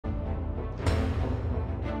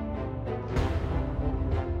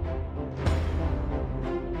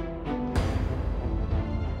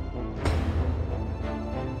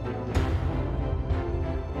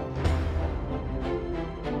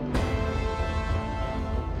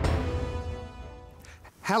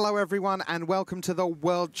Hello everyone and welcome to the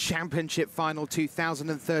World Championship Final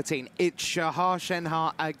 2013. It's Shahar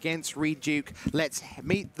Shenhar against Reid Duke. Let's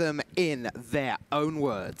meet them in their own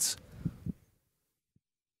words.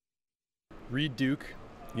 Reid Duke,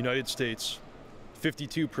 United States,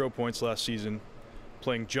 52 pro points last season,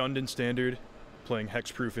 playing Jund in Standard, playing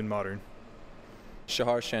Hexproof in Modern.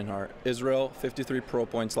 Shahar Shenhar, Israel, 53 pro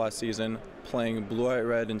points last season, playing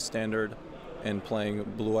Blue-White-Red in Standard and playing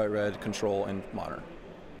Blue-White-Red Control in Modern.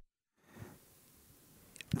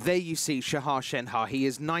 There you see Shahar Shenhar. He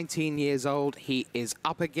is 19 years old. He is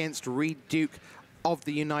up against Reid Duke of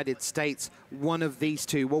the United States. One of these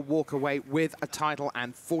two will walk away with a title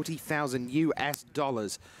and 40,000 US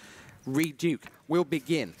dollars. Reid Duke will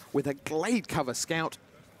begin with a Glade Cover Scout.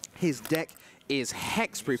 His deck is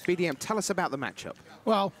Hexproof. BDM, tell us about the matchup.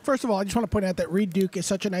 Well, first of all, I just want to point out that Reid Duke is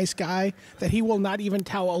such a nice guy that he will not even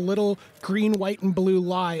tell a little green, white, and blue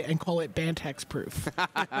lie and call it banned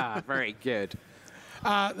Hexproof. Very good.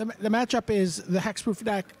 The matchup is the Hexproof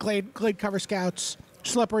deck, Glade Cover Scouts,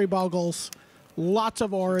 Slippery Boggles, lots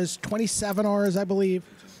of auras, 27 auras, I believe,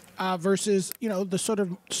 versus, you know, the sort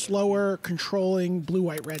of slower, controlling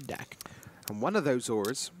blue-white-red deck. And one of those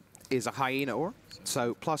auras is a Hyena aura,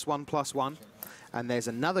 so +1/+1. And there's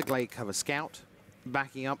another Glade Cover Scout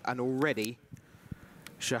backing up, and already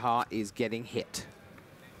Shahar is getting hit.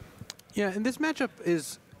 Yeah, and this matchup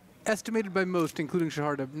is estimated by most, including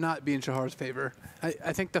Shahar, to not be in Shahar's favor.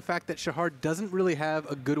 I think the fact that Shahar doesn't really have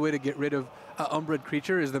a good way to get rid of an Umbred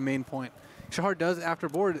creature is the main point. Shahar does, after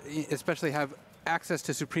board, especially have access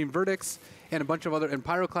to Supreme Verdicts and a bunch of other, and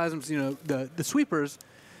Pyroclasms, you know, the sweepers,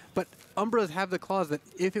 but Umbras have the clause that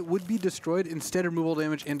if it would be destroyed, instead removal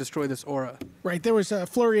damage and destroy this aura. Right, there was a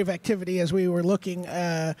flurry of activity as we were looking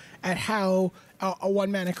at how a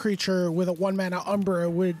one-mana creature with a one-mana Umbra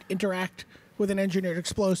would interact with an engineered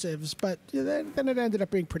explosives, but then it ended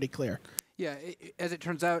up being pretty clear. Yeah, as it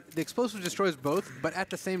turns out, the explosive destroys both, but at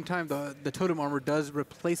the same time, the totem armor does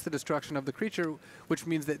replace the destruction of the creature, which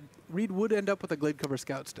means that Reid would end up with a Glade Cover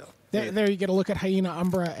Scout still. There you get a look at Hyena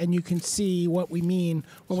Umbra, and you can see what we mean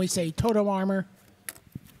when we say totem armor.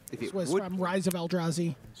 This was from Rise of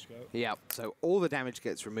Eldrazi. Yeah, so all the damage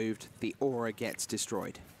gets removed, the aura gets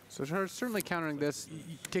destroyed. So Shahar's certainly countering this,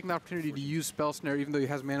 taking the opportunity to use Spell Snare even though he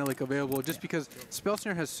has Mana Leak available, just because Spell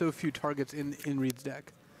Snare has so few targets in Reid's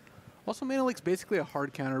deck. Also, Mana Leak's basically a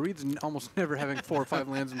hard counter. Reid's almost never having 4 or 5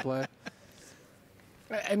 lands in play.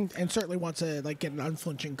 And certainly wants to like get an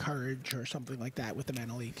Unflinching Courage or something like that with the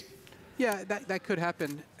Mana Leak. Yeah, that could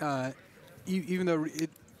happen, even though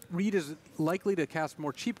Reid is likely to cast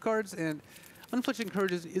more cheap cards, and Unflinching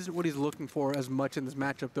Courage isn't what he's looking for as much in this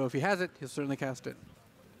matchup, though if he has it, he'll certainly cast it.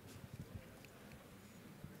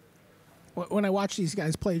 When I watched these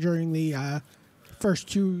guys play during the first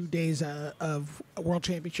 2 days of World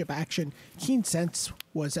Championship action, Keen Sense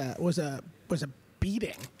was a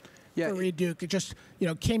beating for Reid Duke. It just, you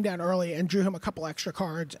know, came down early and drew him a couple extra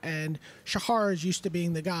cards, and Shahar is used to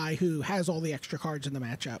being the guy who has all the extra cards in the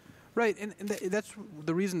matchup. Right, and that's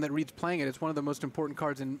the reason that Reid's playing it. It's one of the most important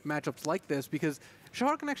cards in matchups like this, because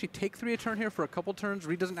Shahar can actually take 3 a turn here for a couple turns.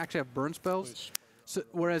 Reid doesn't actually have burn spells. So,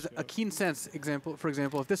 whereas a Keen Sense, for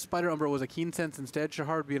example, if this Spider Umbra was a Keen Sense instead,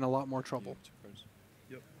 Shahar would be in a lot more trouble.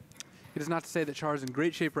 Yep. It is not to say that Shahar's in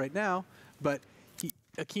great shape right now, but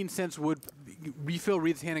a Keen Sense would refill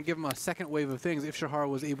Reid's hand and give him a second wave of things if Shahar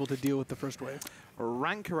was able to deal with the first wave.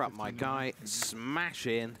 Rank her up, my guy. Smash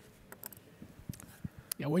in.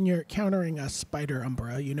 Yeah, when you're countering a Spider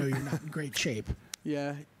Umbra, you know you're not in great shape.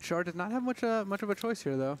 Yeah, Shahar does not have much of a choice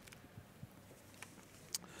here, though.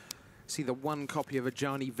 See the one copy of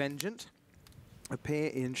Ajani Vengeant appear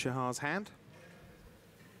in Shahar's hand.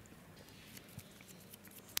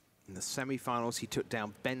 In the semi-finals, he took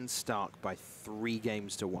down Ben Stark by 3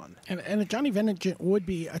 games to 1. And Ajani Vengeant would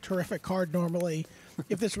be a terrific card normally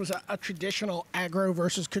if this was a traditional aggro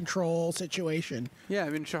versus control situation. Yeah, I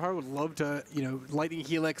mean, Shahar would love to, you know, Lightning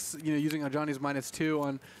Helix, you know, using Ajani's -2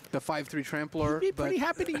 on the 5/3 Trampler. He'd be pretty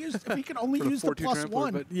happy to use if he could only use the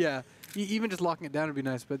 +1. But yeah, even just locking it down would be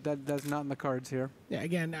nice, but that's not in the cards here. Yeah,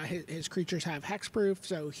 again, his creatures have hexproof,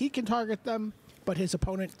 so he can target them, but his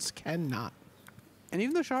opponents cannot. And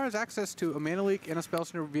even though Shahar has access to a Mana Leak and a Spell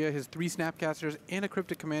Snare via his 3 Snapcasters and a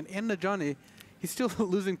Cryptic Command and Ajani, he's still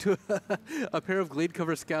losing to a pair of Glade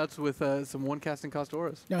Cover Scouts with some 1 casting cost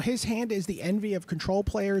auras. Now, his hand is the envy of control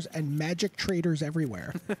players and Magic traders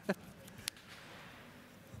everywhere.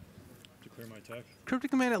 Declare my attack.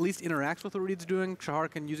 Cryptic Command at least interacts with what Reid's doing. Shahar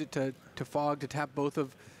can use it to fog, to tap both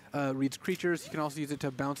of Reid's creatures. He can also use it to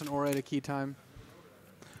bounce an aura at a key time.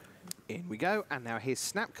 In we go, and now here's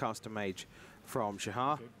Snapcaster Mage from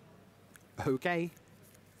Shahar. Okay.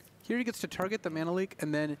 Here he gets to target the mana leak,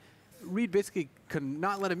 and then Reid basically can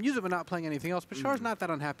not let him use it, but not playing anything else. But Shahar's not that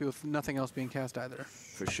unhappy with nothing else being cast either.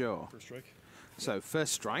 For sure. First strike. So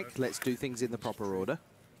first strike, let's do things in the proper order.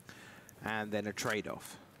 And then a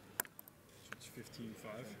trade-off. So it's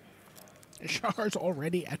 15-5. Shahar's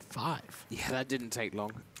already at 5. Yeah, that didn't take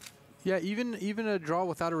long. Yeah, even a draw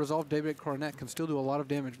without a resolved Daybreak Coronet can still do a lot of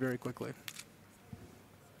damage very quickly.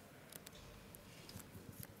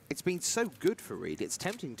 It's been so good for Reid, it's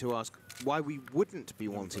tempting to ask why we wouldn't be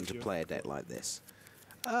wanting to play a deck like this.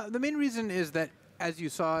 The main reason is that, as you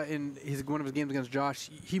saw in one of his games against Josh,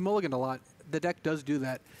 he mulliganed a lot. The deck does do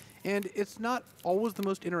that. And it's not always the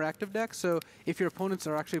most interactive deck, so if your opponents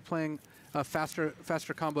are actually playing a faster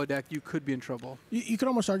combo deck, you could be in trouble. You could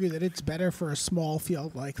almost argue that it's better for a small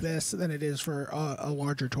field like this than it is for a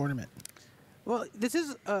larger tournament. Well, this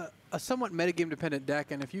is a somewhat metagame-dependent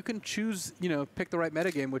deck, and if you can choose, pick the right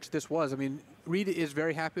metagame, which this was, I mean, Reid is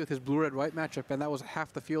very happy with his blue-red-white matchup, and that was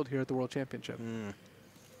half the field here at the World Championship.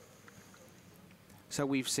 So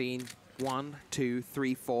we've seen 1, 2,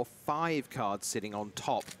 3, 4, 5 cards sitting on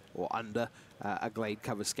top or under a Glade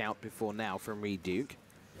Cover Scout before now from Reid Duke.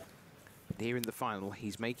 Here in the final,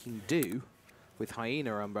 he's making do with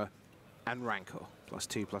Hyena Umbra and Rancor,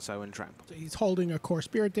 +2/+0 and Trample. So he's holding a Core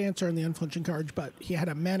Spirit Dancer in the Unflinching Courage, but he had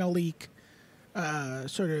a mana leak,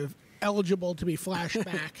 sort of eligible to be flashed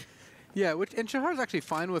back. Yeah, and Shahar's actually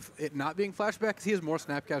fine with it not being flashback because he has more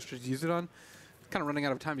Snapcasters to use it on. Kind of running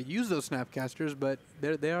out of time to use those Snapcasters, but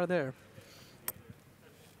they are there.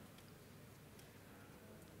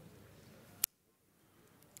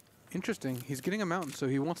 Interesting. He's getting a mountain, so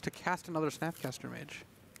he wants to cast another Snapcaster Mage.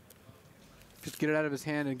 Just get it out of his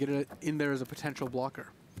hand and get it in there as a potential blocker.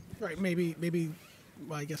 Right, maybe,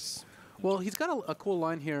 well, I guess. Well, he's got a cool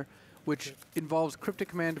line here, which involves Cryptic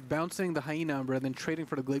Command bouncing the Hyena Umbra and then trading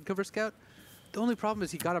for the Glade Cover Scout. The only problem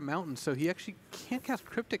is he got a mountain, so he actually can't cast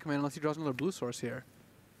Cryptic Command unless he draws another blue source here.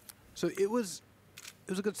 So it was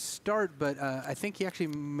a good start, but I think he actually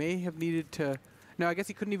may have needed to... No, I guess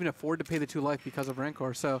he couldn't even afford to pay the 2 life because of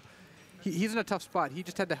Rancor, so he's in a tough spot. He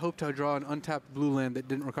just had to hope to draw an untapped blue land that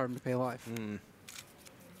didn't require him to pay life.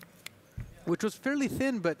 Which was fairly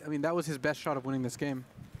thin, but I mean, that was his best shot of winning this game.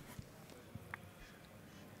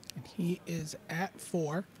 And he is at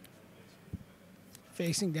 4,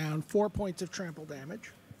 facing down 4 points of trample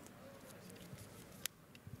damage.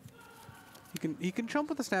 He can jump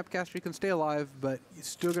with the Snapcaster, he can stay alive, but he's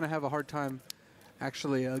still going to have a hard time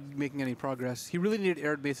actually making any progress. He really needed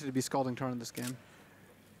Arid Mesa to be Scalding Tarn in this game.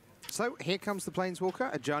 So here comes the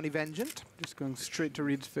Planeswalker, a Johnny Vengeant. Just going straight to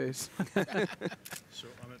Reid's face. So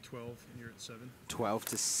I'm at 12 and you're at 7.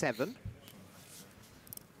 12-7. It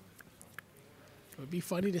would be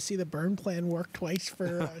funny to see the burn plan work twice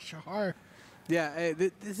for Shahar. Yeah,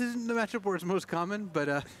 this isn't the matchup where it's most common,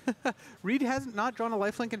 but Reid has not drawn a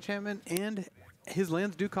lifelink enchantment, and his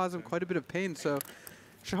lands do cause him quite a bit of pain, so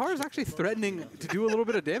Shahar is actually threatening to do a little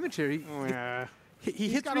bit of damage here. He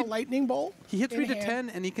He's got a lightning bolt. He hits Reid to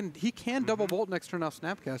 10, and he can double bolt next turn off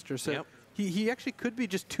Snapcaster, so he actually could be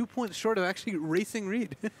just 2 points short of actually racing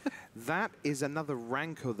Reid. That is another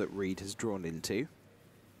Rancor that Reid has drawn into.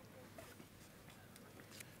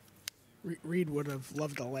 Reid would have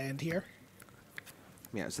loved a land here.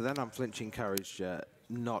 Yeah, so then Unflinching Courage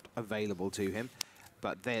not available to him.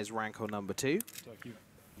 But there's Rancor number 2.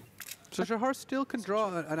 So Shahar still can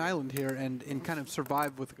draw an island here and kind of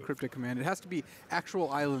survive with Cryptic Command. It has to be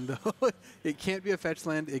actual island, though. It can't be a fetch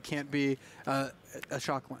land. It can't be a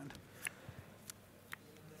shock land.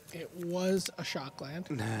 It was a shock land.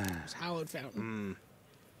 It was Hallowed Fountain.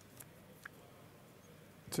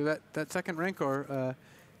 So that second Rancor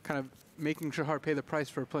kind of making Shahar pay the price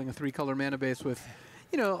for playing a 3-color mana base with,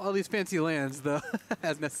 all these fancy lands, though,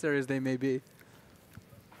 as necessary as they may be.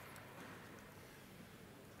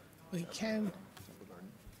 We can.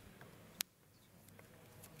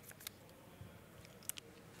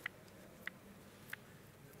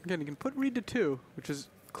 Again, you can put Reid to 2, which is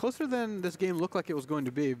closer than this game looked like it was going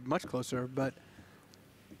to be. Much closer, but...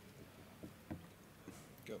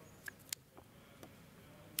 Go.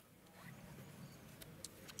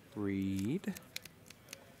 Reid.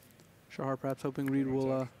 Shahar perhaps hoping Reid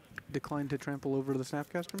will decline to trample over the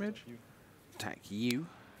Snapcaster Mage. Attack you.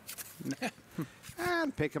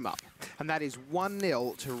 And pick him up. And that is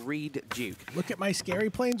 1-0 to Reid Duke. Look at my scary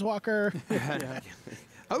Planeswalker.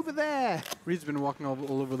 Over there! Reid's been walking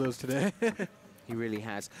all over those today. He really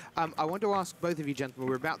has. I want to ask both of you gentlemen,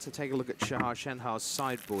 we're about to take a look at Shahar Shenhar's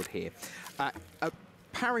sideboard here. At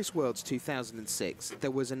Paris Worlds 2006,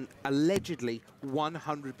 there was an allegedly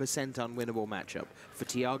 100% unwinnable matchup for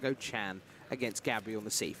Tiago Chan against Gabriel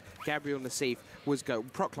Nassif. Gabriel Nassif was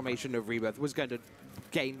proclamation of rebirth, was going to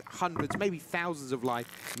gain hundreds, maybe thousands of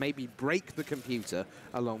life, maybe break the computer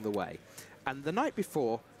along the way. And the night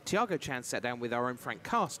before, Tiago Chan sat down with our own Frank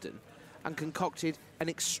Karsten and concocted an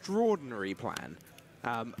extraordinary plan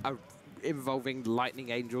involving lightning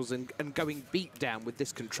angels and going beat down with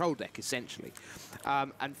this control deck, essentially,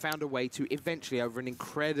 and found a way to eventually, over an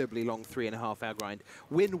incredibly long 3.5-hour grind,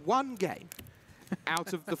 win one game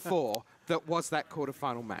out of the 4 that was that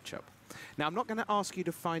quarterfinal matchup. Now, I'm not going to ask you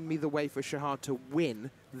to find me the way for Shahar to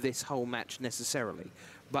win this whole match necessarily,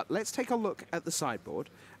 but let's take a look at the sideboard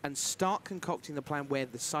and start concocting the plan where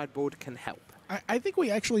the sideboard can help. I think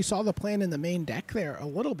we actually saw the plan in the main deck there a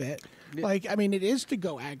little bit. Yeah. Like, I mean, it is to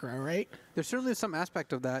go aggro, right? There's certainly some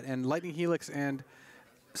aspect of that, and Lightning Helix and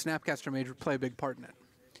Snapcaster Mage play a big part in it.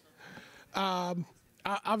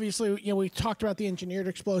 Obviously, you know, we talked about the engineered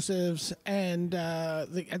explosives, and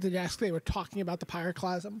at the desk they were talking about the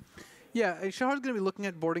pyroclasm. Yeah, Shahar's going to be looking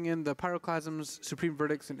at boarding in the Pyroclasms, Supreme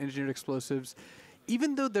Verdicts, and Engineered Explosives.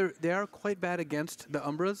 Even though they are quite bad against the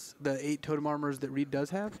Umbras, the 8 totem armors that Reid does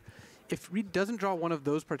have, if Reid doesn't draw one of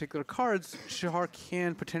those particular cards, Shahar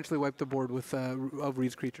can potentially wipe the board with of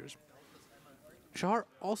Reid's creatures. Shahar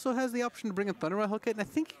also has the option to bring a Thundermail Hellkite, and I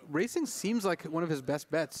think Racing seems like one of his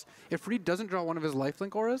best bets. If Reid doesn't draw one of his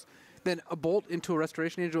lifelink auras, then a Bolt into a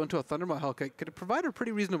Restoration Angel into a Thundermail Hellkite could provide a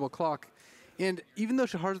pretty reasonable clock. And even though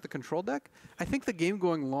Shahar's the control deck, I think the game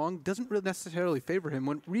going long doesn't really necessarily favor him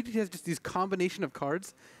when Reid has just these combination of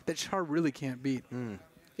cards that Shahar really can't beat.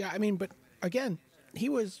 Yeah, I mean, but again, he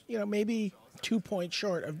was, you know, maybe 2 points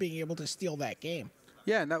short of being able to steal that game.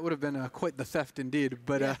 Yeah, and that would have been quite the theft indeed.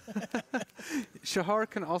 But Shahar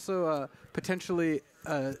can also potentially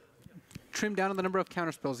trim down on the number of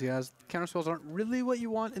counterspells he has. Counterspells aren't really what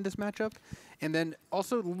you want in this matchup. And then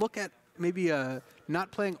also look at maybe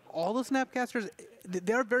not playing all the Snapcasters.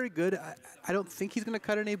 They are very good. I don't think he's going to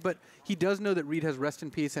cut any, but he does know that Reid has Rest in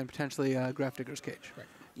Peace and potentially Grafdigger's Cage. Right.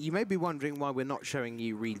 You may be wondering why we're not showing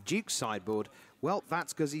you Reid Duke's sideboard. Well,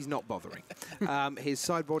 that's because he's not bothering. His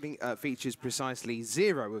sideboarding features precisely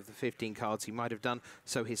 0 of the 15 cards he might have done,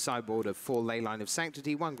 so his sideboard of 4 Leyline of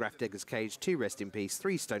Sanctity, 1 Grafdigger's Cage, 2 Rest in Peace,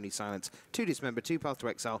 3 Stony Silence, 2 Dismember, 2 Path to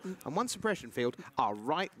Exile, and 1 Suppression Field are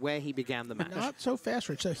right where he began the match. Not so fast,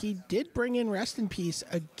 Rich. So he did bring in Rest in Peace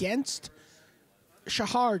against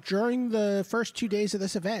Shahar during the first 2 days of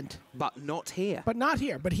this event. But not here. But not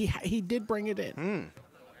here. But he did bring it in.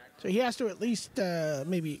 So he has to at least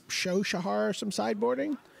maybe show Shahar some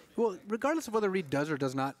sideboarding. Well, regardless of whether Reid does or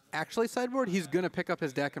does not actually sideboard, he's going to pick up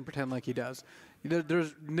his deck and pretend like he does.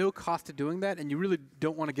 There's no cost to doing that, and you really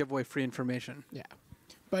don't want to give away free information. Yeah.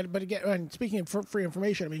 But again, and speaking of free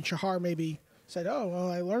information, I mean, Shahar maybe said, oh,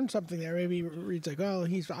 well, I learned something there. Maybe Reid's like, well,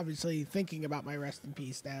 he's obviously thinking about my Rest in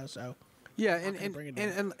Peace now, so... Yeah,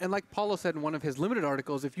 and like Paulo said in one of his limited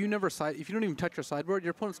articles, if you don't even touch your sideboard,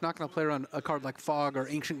 your opponent's not going to play around a card like Fog or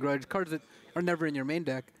Ancient Grudge, cards that are never in your main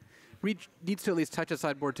deck. Reid needs to at least touch a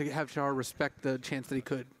sideboard to have Shahar respect the chance that he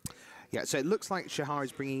could. Yeah, so it looks like Shahar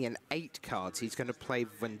is bringing in 8 cards. He's going to play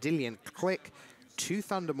Vendilion Click, 2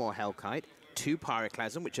 Thundermaw Hellkite, 2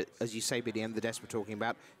 Pyroclasm, which, as you say, by the end of the desk we're talking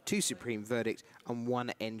about, 2 Supreme Verdict, and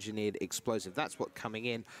 1 Engineered Explosive. That's what coming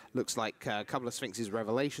in. Looks like a couple of Sphinx's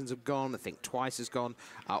Revelations have gone. I think Twice has gone.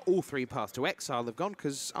 All 3 Path to Exile have gone,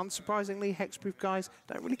 because, unsurprisingly, Hexproof guys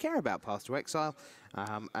don't really care about Path to Exile.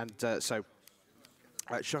 So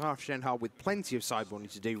Shahar Shenhar, with plenty of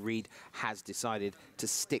sideboarding to do, Reid has decided to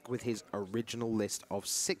stick with his original list of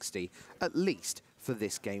 60, at least for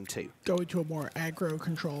this game too. Going to a more aggro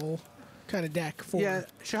control kind of deck for... Yeah,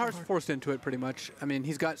 Shahar's forced into it pretty much. I mean,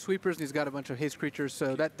 he's got sweepers and he's got a bunch of haste creatures,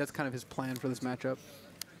 so that's kind of his plan for this matchup.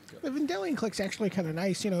 The Vendilion Click's actually kind of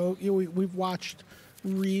nice. You know, we've watched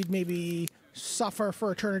Reid maybe suffer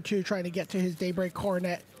for a turn or two trying to get to his Daybreak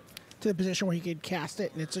Coronet to the position where he could cast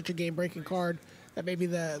it, and it's such a game-breaking card that maybe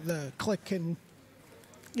the Click can,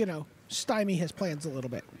 you know, stymie his plans a little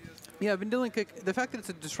bit. Yeah, Vendilion Click, the fact that it's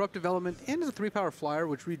a disruptive element and is a 3-power flyer,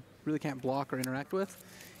 which Reid really can't block or interact with,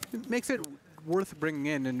 it makes it worth bringing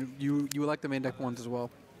in, and you like the main deck ones as well.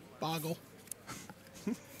 Boggle.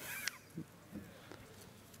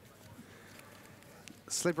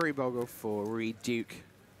 Slippery Boggle for Reid Duke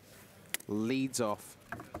leads off.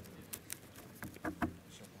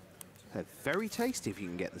 They're very tasty if you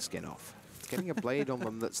can get the skin off. It's getting a blade on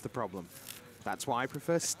them that's the problem. That's why I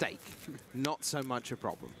prefer steak. Not so much a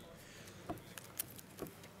problem.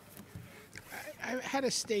 I had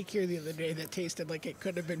a steak here the other day that tasted like it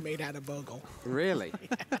could have been made out of bogle. Really?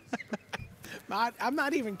 I'm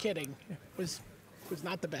not even kidding. It was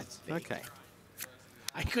not the best steak. Okay.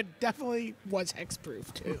 I could definitely was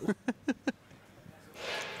hexproof too.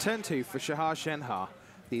 Turn 2 for Shahar Shenhar.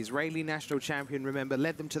 The Israeli national champion, remember,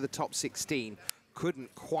 led them to the top 16.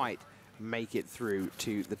 Couldn't quite make it through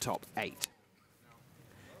to the top 8.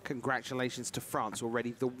 Congratulations to France,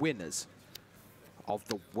 already the winners of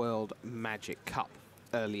the World Magic Cup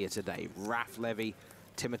earlier today. Raf Levy,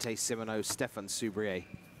 Timothée Simoneau, Stefan Subrier,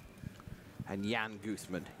 and Jan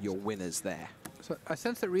Guthman, your winners there. So I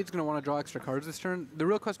sense that Reid's going to want to draw extra cards this turn. The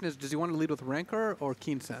real question is, does he want to lead with Rancor or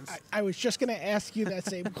Keen Sense? I was just going to ask you that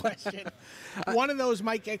same question. One of those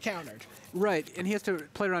might get countered. Right, and he has to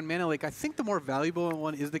play around Mana Lake. I think the more valuable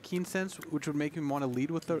one is the Keen Sense, which would make him want to lead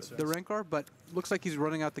with the Rancor, but looks like he's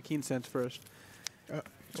running out the Keen Sense first.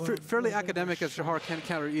 Fairly academic, as Shahar can't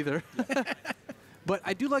counter either. But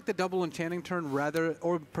I do like the double enchanting turn rather,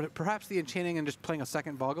 or perhaps the enchanting and just playing a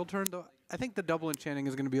second Boggle turn, though I think the double enchanting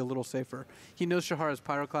is going to be a little safer. He knows Shahar has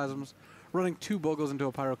Pyroclasms. Running 2 Boggles into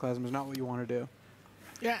a Pyroclasm is not what you want to do.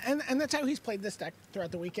 Yeah, and that's how he's played this deck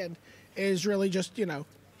throughout the weekend, is really just, you know,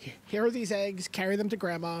 here are these eggs, carry them to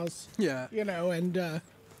Grandma's. Yeah. You know, and,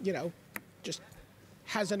 you know, just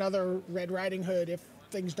has another Red Riding Hood if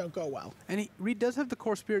things don't go well. And Reid does have the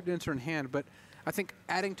core Spirit Dancer in hand, but I think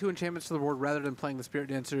adding 2 enchantments to the board rather than playing the Spirit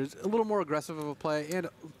Dancer is a little more aggressive of a play and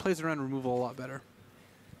plays around removal a lot better.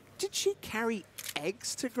 Did she carry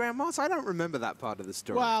eggs to Grandma's? I don't remember that part of the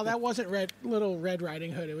story. Well, that wasn't little Red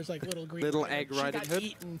Riding Hood. It was like little green. Little Egg Riding Hood?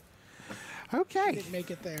 Eaten. Okay. Didn't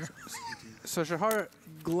make it there. So Shahar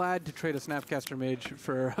glad to trade a Snapcaster Mage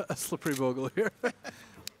for a Slippery Bogle here.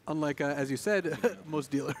 Unlike, as you said,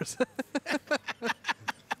 most dealers.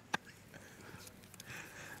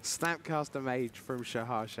 Snapcaster Mage from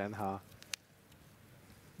Shahar Shenhar.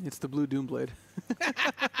 It's the blue Doomblade.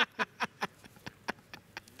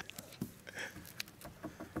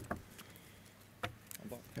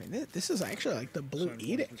 I mean, this is actually like the blue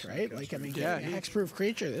edict, right? Like, I mean, yeah, a hexproof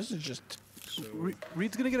creature. This is just...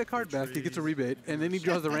 Reid's going to get a card back. He gets a rebate, and then he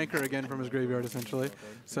draws the Rancor again from his graveyard, essentially.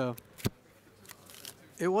 So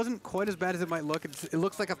it wasn't quite as bad as it might look. It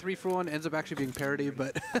looks like a 3-for-1, ends up actually being parity,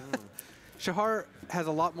 but Shahar has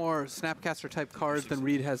a lot more Snapcaster-type cards than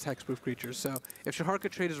Reid has hexproof creatures. So if Shahar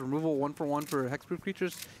could trade his removal 1-for-1 for hexproof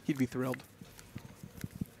creatures, he'd be thrilled.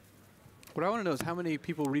 What I want to know is how many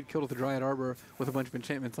people Reid killed with a Dryad Arbor with a bunch of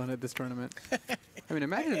enchantments on it this tournament. I mean,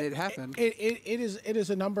 imagine it happened. It is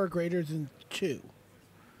a number greater than 2.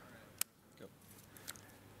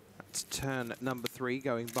 It's turn number 3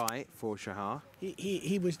 going by for Shahar.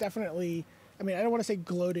 He was definitely, I mean, I don't want to say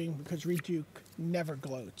gloating because Reid Duke never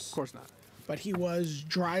gloats. Of course not. But he was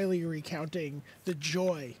dryly recounting the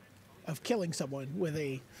joy of killing someone with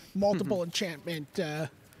a multiple enchantment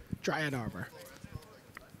Dryad Arbor.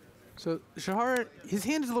 So Shahar, his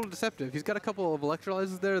hand is a little deceptive. He's got a couple of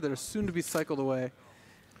electrolyzers there that are soon to be cycled away.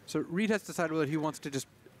 So Reid has to decide whether he wants to just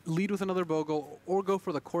lead with another Bogle or go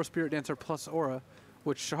for the core Spirit Dancer plus Aura,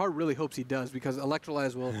 which Shahar really hopes he does because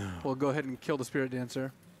Electrolyze will go ahead and kill the Spirit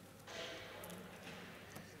Dancer.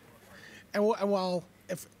 And while,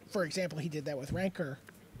 if for example he did that with Rancor,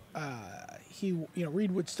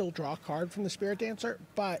 Reid would still draw a card from the Spirit Dancer,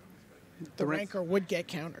 but the Rancor would get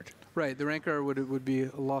countered. Right, the Rancor would be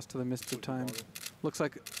lost to the mists of time. Looks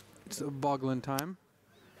like it's a Boglin time.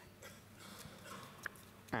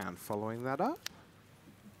 And following that up,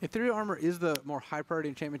 Ethereal Armor is the more high priority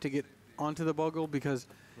enchantment to get onto the Bogle because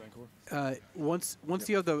once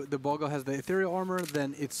you have the Bogle has the Ethereal Armor,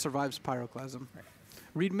 then it survives Pyroclasm. Right.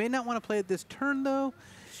 Reid may not want to play it this turn though,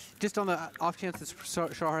 just on the off chance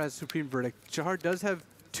that Shahar has Supreme Verdict. Shahar does have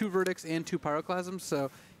 2 Verdicts and 2 Pyroclasms, so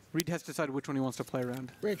Reid has to decide which one he wants to play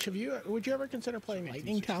around. Rich, would you ever consider playing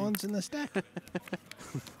Lightning Talons in this deck?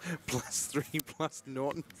 +3 plus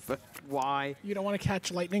Norton, but why? You don't want to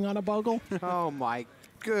catch lightning on a Bogle? Oh my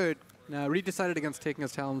good. No, Reid decided against taking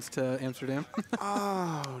his Talons to Amsterdam.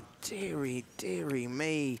 Oh, dearie, dearie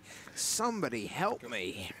me. Somebody help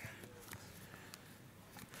me.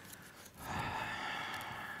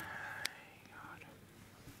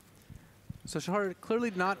 So Shahar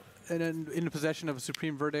clearly not in possession of a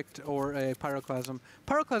Supreme Verdict or a Pyroclasm.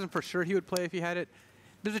 Pyroclasm for sure he would play if he had it.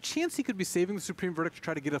 There's a chance he could be saving the Supreme Verdict to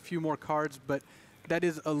try to get a few more cards, but that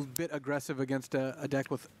is a bit aggressive against a deck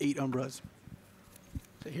with 8 Umbras.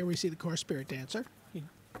 So here we see the core Spirit Dancer. He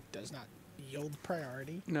does not yield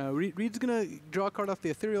priority. No, Reid's going to draw a card off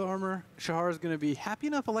the Ethereal Armor. Shahar is going to be happy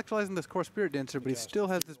enough electrolyzing this core Spirit Dancer, but he still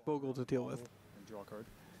has this Bogle to deal with. Draw a card.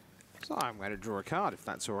 So I'm going to draw a card if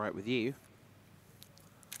that's all right with you.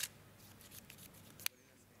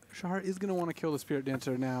 Shahar is going to want to kill the Spirit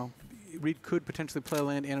Dancer now. Reid could potentially play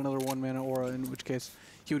land and another 1-mana Aura, in which case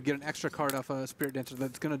he would get an extra card off a Spirit Dancer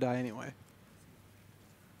that's going to die anyway.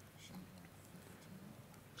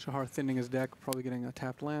 Shahar thinning his deck, probably getting a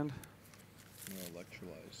tapped land. I'm going to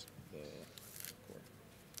electrolyze the core.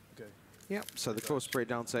 Okay. Yep, so the core Spirit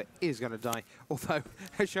Dancer is going to die. Although,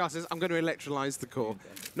 Shahar says, I'm going to electrolyze the core.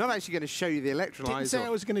 Not actually going to show you the electrolyzer. Didn't say I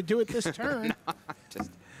was going to do it this turn. No,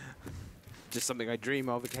 just something I dream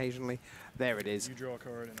of occasionally. There it is. You draw a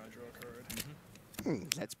card and I draw a card.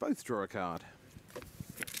 Let's both draw a card.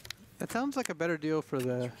 That sounds like a better deal for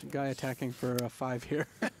the guy attacking for a 5 here.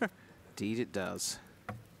 Indeed it does.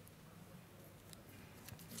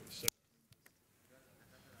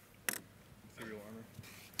 Ethereal armor.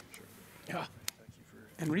 Sure. Yeah. Thank you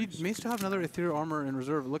for. And Reid may still have another ethereal armor in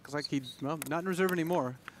reserve. It looks like he's, well, not in reserve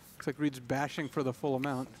anymore. Looks like Reid's bashing for the full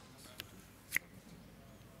amount.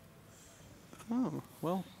 Oh,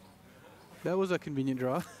 well, that was a convenient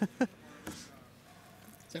draw.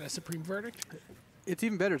 Is that a supreme verdict? It's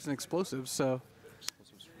even better. It's an explosive, so.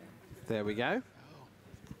 There we go.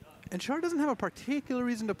 And Shahar doesn't have a particular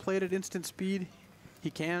reason to play it at instant speed. He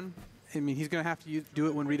can. I mean, he's going to have to do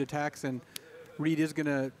it when Reid attacks, and Reid is going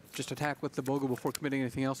to just attack with the Bogle before committing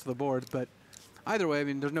anything else to the board. But either way, I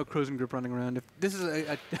mean, there's no Crozen Grip running around. If this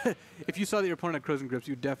is if you saw that your opponent had Crozen Grips,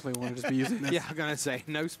 you definitely want to just be using this. Yeah, I'm going to say,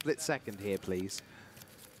 no split second here, please.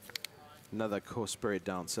 Another core Spirit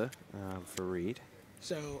Dancer for Reid.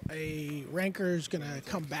 So a Ranker's going to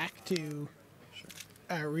come back to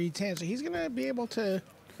Reid's hand. So he's going to be able to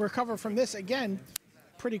recover from this again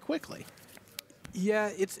pretty quickly. Yeah,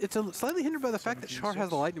 it's slightly hindered by the fact that Shahar has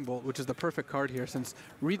the Lightning Bolt, which is the perfect card here, since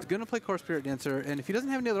Reid's going to play Core Spirit Dancer, and if he doesn't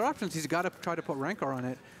have any other options, he's got to try to put Rancor on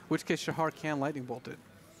it, in which case Shahar can Lightning Bolt it.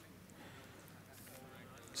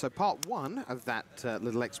 So part 1 of that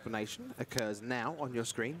little explanation occurs now on your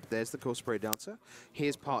screen. There's the core Spirit Dancer.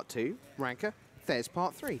 Here's part 2, Ranker. There's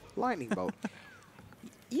part 3, Lightning Bolt.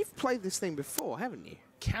 You've played this thing before, haven't you?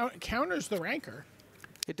 Counters the Ranker.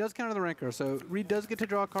 It does counter the Rancor, so Reid does get to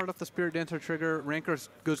draw a card off the Spirit Dancer trigger. Rancor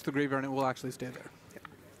goes to the graveyard and it will actually stay there. Yep.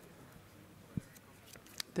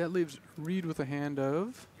 That leaves Reid with a hand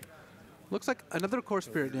of, looks like another Core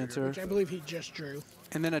Spirit Dancer. Which I believe he just drew.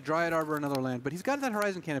 And then a Dryad Arbor, another land. But he's got that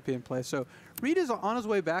Horizon Canopy in play, so Reid is on his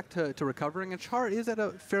way back to recovering, and Shahar is at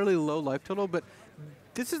a fairly low life total, but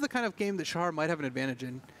this is the kind of game that Shahar might have an advantage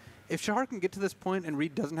in. If Shahar can get to this point and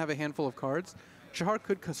Reid doesn't have a handful of cards, Shahar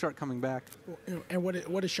could start coming back. And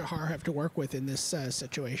what does Shahar have to work with in this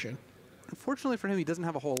situation? Unfortunately for him, he doesn't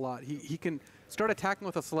have a whole lot. He can start attacking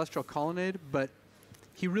with a Celestial Colonnade, but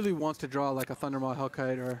he really wants to draw like a Thundermaw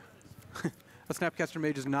Hellkite or a Snapcaster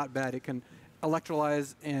Mage is not bad. It can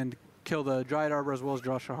electrolyze and kill the Dryad Arbor as well as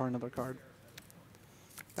draw Shahar another card.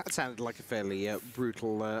 That sounded like a fairly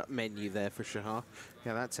brutal menu there for Shahar.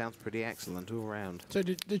 Yeah, that sounds pretty excellent all around. So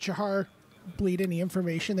did Shahar bleed any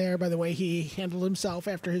information there by the way he handled himself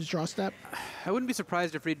after his draw step? I wouldn't be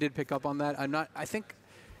surprised if Reid did pick up on that. I think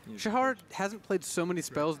Shahar hasn't played so many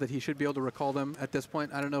spells that he should be able to recall them at this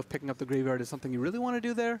point. I don't know if picking up the graveyard is something you really want to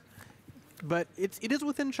do there. But it is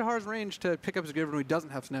within Shahar's range to pick up his graveyard when he doesn't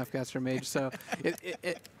have Snapcaster Mage. So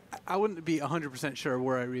I wouldn't be 100% sure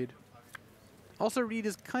where I read. Also, Reid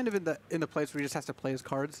is kind of in the place where he just has to play his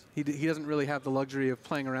cards. He doesn't really have the luxury of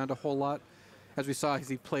playing around a whole lot. As we saw,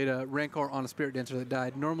 he played a Rancor on a Spirit Dancer that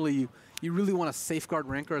died. Normally, you really want to safeguard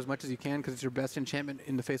Rancor as much as you can because it's your best enchantment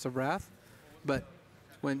in the face of Wrath. But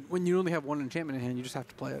when you only have one enchantment in hand, you just have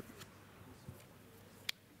to play it.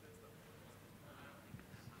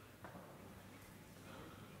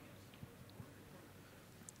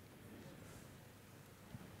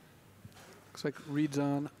 Looks like Reid's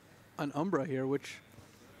on an Umbra here, which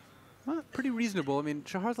pretty reasonable. I mean,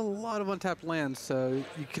 Shahar's a lot of untapped lands, so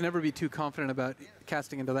you can never be too confident about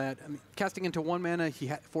casting into that. I mean, casting into 1 mana,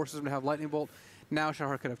 he forces him to have Lightning Bolt. Now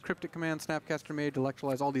Shahar could have Cryptic Command, Snapcaster Mage,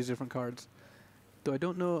 Electrolyze, all these different cards. Though I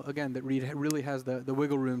don't know, again, that Reid really has the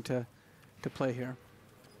wiggle room to play here.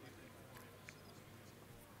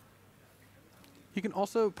 He can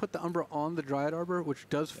also put the Umbra on the Dryad Arbor, which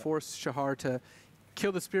does force Shahar to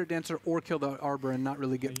kill the Spirit Dancer or kill the Arbor and not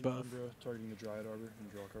really get both. Umbra targeting the Dryad Arbor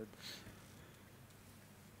and draw a card.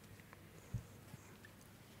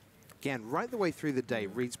 Again, right the way through the day,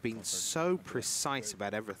 Reid's been so precise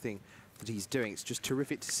about everything that he's doing. It's just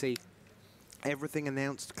terrific to see everything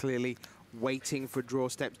announced clearly, waiting for draw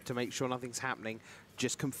steps to make sure nothing's happening,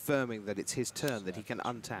 just confirming that it's his turn, that he can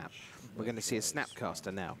untap. We're going to see a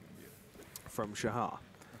Snapcaster now from Shahar.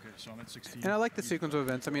 Okay, so I'm at 16. And I like the sequence of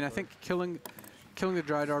events. I mean, I think killing the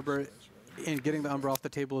Dryad Arbor and getting the Umbra off the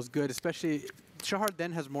table is good, especially Shahar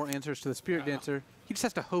then has more answers to the Spirit Dancer. He just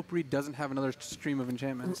has to hope Reid doesn't have another stream of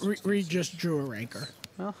enchantments. Reid just drew a Rancor.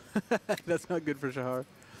 Well, that's not good for Shahar.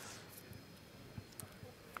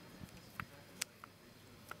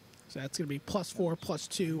 So that's going to be +4,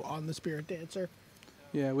 +2 on the Spirit Dancer.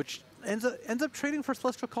 Yeah, which ends up trading for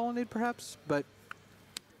Celestial Colonnade, perhaps, but...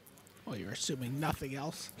 Well, you're assuming nothing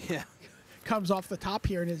else. Yeah. Comes off the top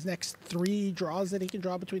here in his next 3 draws that he can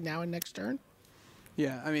draw between now and next turn.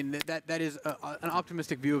 Yeah, I mean, that is an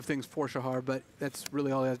optimistic view of things for Shahar, but that's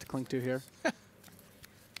really all he has to cling to here.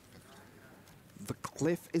 The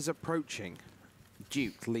cliff is approaching.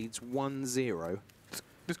 Duke leads 1-0.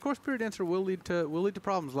 This core Spirit Dancer will lead to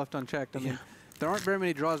problems left unchecked. I mean, there aren't very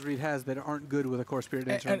many draws Reid has that aren't good with a core Spirit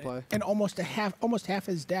Dancer in play. And almost half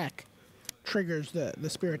his deck triggers the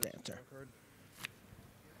Spirit Dancer.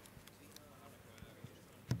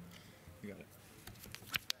 You got it.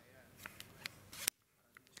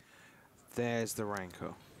 There's the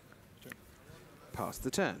Rancor. Pass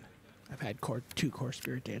the turn. I've had 2 core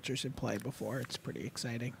Spirit Dancers in play before. It's pretty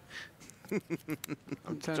exciting.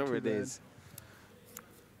 I'm sure it is.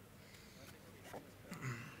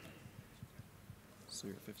 So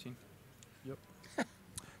you're at 15? Yep.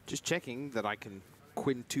 Just checking that I can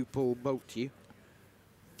quintuple bolt you.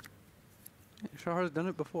 Shahar's done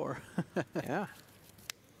it before. Yeah.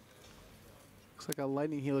 Looks like a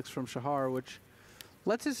Lightning Helix from Shahar, which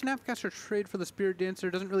lets his Snapcaster trade for the Spirit Dancer.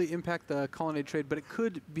 Doesn't really impact the Colonnade trade, but it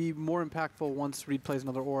could be more impactful once Reid plays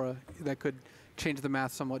another Aura. That could change the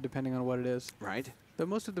math somewhat depending on what it is. Right. Though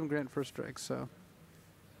most of them grant first strikes, so.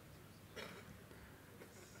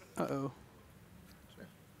 Uh-oh.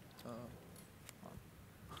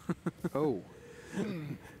 Oh.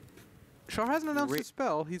 Shahar hasn't announced the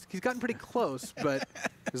spell. He's gotten pretty close, but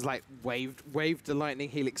It was like waved the Lightning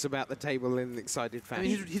Helix about the table in an excited fashion. I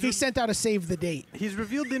mean, He sent out a save the date. he's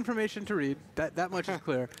revealed the information to Reid. That much is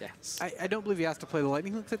clear. Yes. I don't believe he has to play the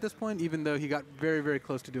Lightning Helix at this point, even though he got very, very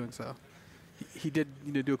close to doing so. He did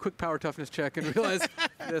do a quick power toughness check and realize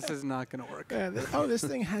this is not going to work. This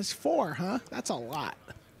thing has 4, huh? That's a lot.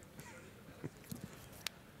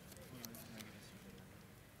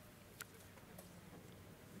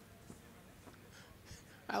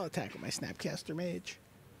 I'll attack with my Snapcaster Mage.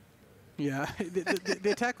 Yeah,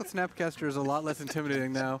 the attack with Snapcaster is a lot less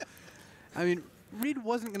intimidating now. I mean, Reid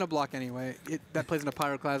wasn't going to block anyway. That plays into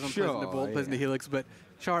Pyroclasm, plays into Bolt, plays into Helix, but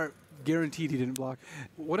Shahar guaranteed he didn't block.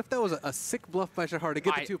 What if that was a sick bluff by Shahar to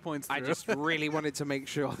get the 2 points through? I just really wanted to make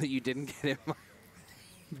sure that you didn't get him.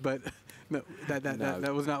 But no,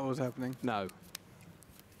 that was not what was happening. No.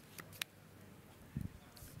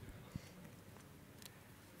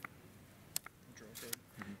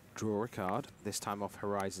 Draw a card, this time off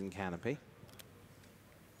Horizon Canopy.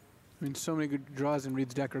 I mean, so many good draws in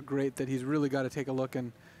Reid's deck are great that he's really got to take a look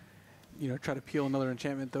and, try to peel another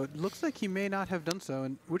enchantment, though it looks like he may not have done so,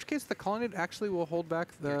 in which case the Colonnade actually will hold back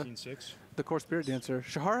the core Spirit Dancer.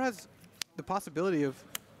 Shahar has the possibility of,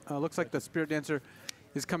 looks like the Spirit Dancer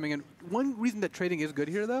is coming in. One reason that trading is good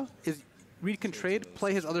here, though, is Reid can trade,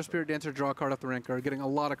 play his other Spirit Dancer, draw a card off the Rancor, getting a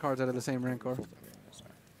lot of cards out of the same Rancor.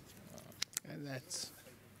 And that's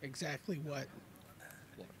exactly what...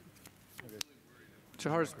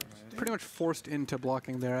 Shahar's pretty much forced into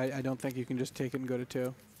blocking there. I don't think you can just take it and go to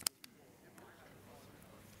 2.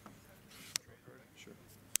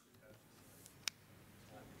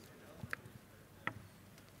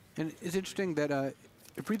 And it's interesting that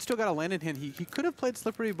if Reid still got a land in hand, he could have played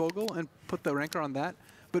Slippery Bogle and put the Rancor on that,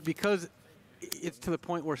 but because it's to the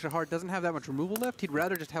point where Shahar doesn't have that much removal left, he'd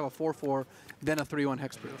rather just have a 4/4 than a 3/1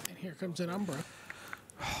 hexproof. And here comes an Umbra.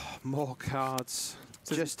 More cards.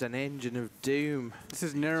 Just an engine of doom. This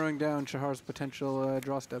is narrowing down Shahar's potential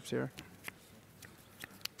draw steps here.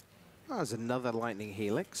 Oh, there's another Lightning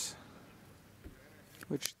Helix.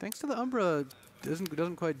 Which, thanks to the Umbra,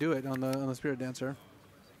 doesn't quite do it on the Spirit Dancer.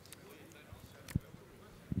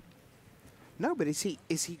 No, but is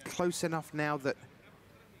he close enough now that,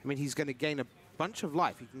 I mean, he's going to gain a bunch of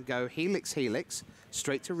life. He can go Helix, Helix,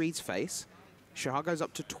 straight to Reid's face. Shahar goes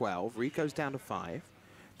up to 12. Reid goes down to 5.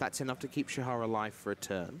 That's enough to keep Shahar alive for a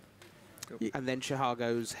turn. And then Shahar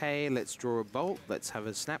goes, hey, let's draw a Bolt. Let's have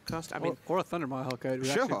a Snapcast. I mean, or a Thundermaw Hellkite would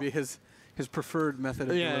actually be his preferred method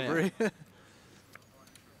of delivery. Yeah.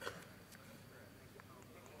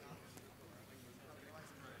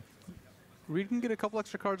 Reid can get a couple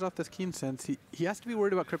extra cards off this Keen Sense. He has to be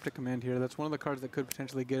worried about Cryptic Command here. That's one of the cards that could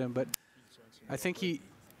potentially get him, but I think he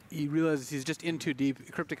realizes he's just in too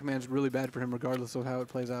deep. Cryptic Command is really bad for him regardless of how it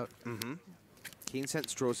plays out. Mm-hmm. Keen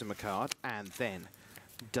Sense draws him a card and then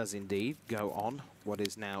does indeed go on what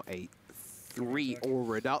is now a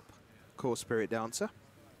 3-aura'd up Core Spirit Dancer.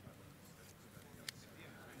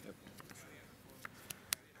 Yep.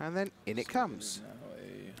 And then in it comes. Now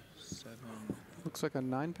a 7. Looks like a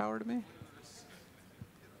 9 power to me.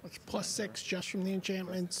 It's +6 just from the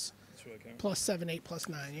enchantments. +7, 8,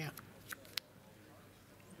 +9, yeah.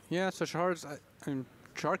 Yeah, so Shahar's, I mean,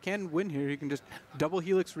 Shahar can win here. He can just double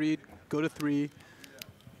helix Reid, go to 3,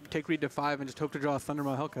 take Reid to 5, and just hope to draw a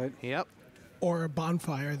Thundermaw Hellkite. Yep. Or a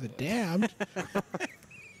Bonfire the Damned.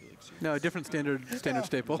 No, different standard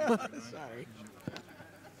staple. Sorry.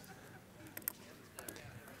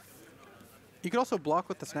 You could also block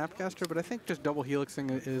with the Snapcaster, but I think just double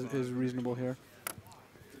helixing is reasonable here.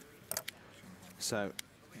 So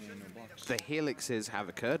the helixes have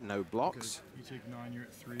occurred, no blocks. You take 9, you're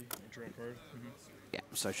at 3, you draw a card. Yeah,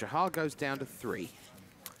 so Shahar goes down to 3.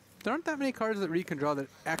 There aren't that many cards that Reid can draw that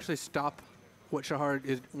actually stop what Shahar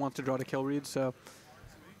wants to draw to kill Reid, so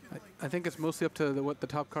I think it's mostly up to what the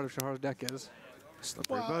top card of Shahar's deck is.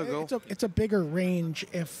 Slippery Bogle. It's a bigger range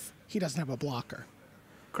if he doesn't have a blocker.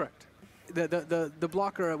 Correct. The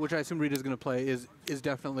blocker, which I assume Reid is going to play, is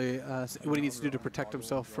definitely what he needs to do to protect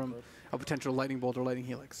himself from a potential Lightning Bolt or Lightning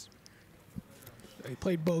Helix. He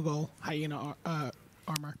played Bogle, Hyena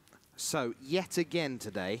armor. So yet again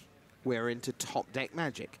today, we're into top deck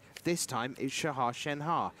magic. This time is Shahar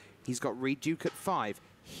Shenhar. He's got Reid Duke at 5.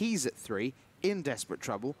 He's at 3, in desperate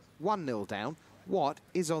trouble, 1-0 down. What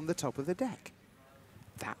is on the top of the deck?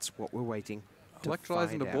 That's what we're waiting to Electrolyzing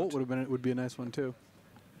find the out. Bolt would be a nice one too.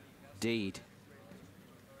 Indeed.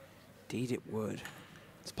 Indeed it would.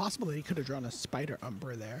 It's possible that he could have drawn a Spider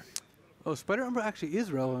Umbra there. Oh, Spider Umbra actually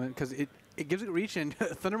is relevant because it gives it reach, and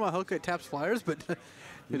Thundermaw Hellkite taps flyers, but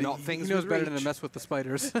Not he things knows with better than reach. to mess with the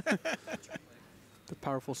spiders. The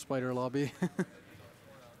powerful spider lobby.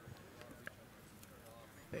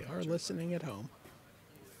 They are listening at home.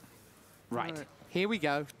 Right, Alright. here we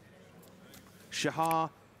go. Shahar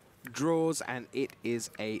draws, and it is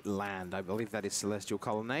a land. I believe that is Celestial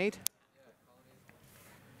Colonnade.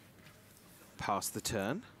 Pass the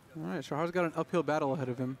turn. All right, Shahar's got an uphill battle ahead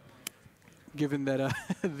of him, given that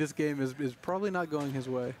this game is probably not going his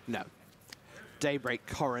way. No. Daybreak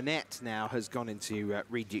Coronet now has gone into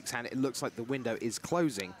Reid Duke's hand. It looks like the window is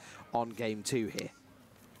closing on game 2 here.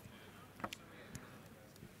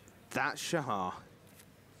 That's Shahar.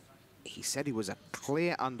 He said he was a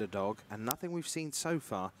clear underdog, and nothing we've seen so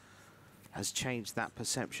far has changed that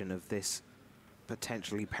perception of this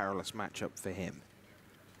potentially perilous matchup for him.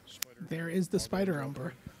 There is the Spider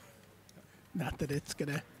Umbra. Not that it's going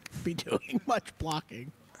to be doing much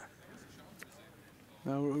blocking.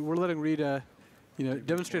 We're letting Reid,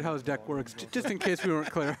 demonstrate how his deck works, just in case we weren't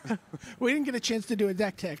clear. We didn't get a chance to do a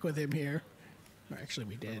deck tech with him here. Or actually,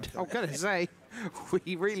 we did. I'm going to say,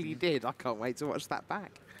 we really did. I can't wait to watch that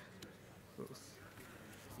back.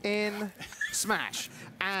 In Smash.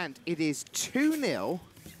 And it is 2-0.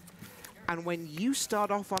 And when you start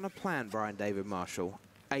off on a plan, Brian David Marshall,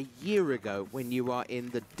 a year ago, when you are in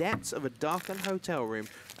the depths of a darkened hotel room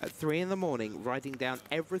at 3 in the morning, writing down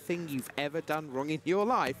everything you've ever done wrong in your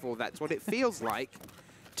life, or that's what it feels like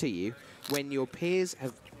to you, when your peers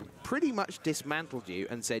have pretty much dismantled you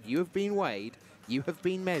and said you have been weighed, you have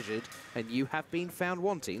been measured, and you have been found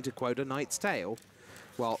wanting, to quote A Knight's Tale,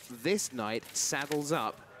 well, this knight saddles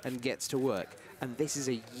up and gets to work. And this is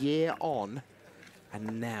a year on,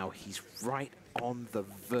 and now he's right on the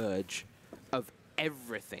verge of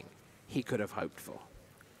everything he could have hoped for.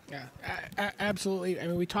 Yeah, absolutely. I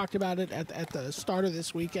mean, we talked about it at the start of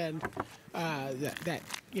this weekend, that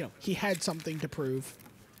he had something to prove,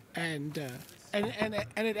 and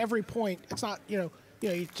at every point, it's not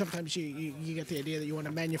sometimes you get the idea that you want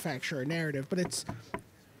to manufacture a narrative, but it's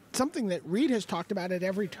something that Reid has talked about at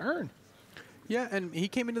every turn. Yeah, and he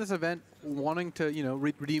came into this event wanting to,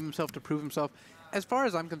 redeem himself, to prove himself. As far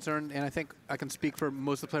as I'm concerned, and I think I can speak for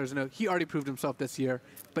most of the players who know, he already proved himself this year,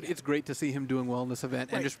 but it's great to see him doing well in this event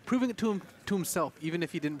and just proving it to himself, even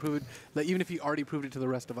if he didn't prove it, even if he already proved it to the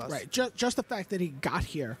rest of us. Right, just the fact that he got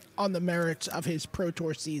here on the merits of his Pro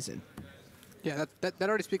Tour season. Yeah, that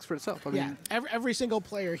already speaks for itself. I mean, every single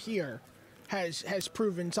player here has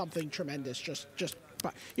proven something tremendous just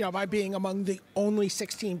by being among the only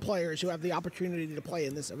 16 players who have the opportunity to play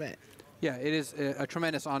in this event. Yeah, it is a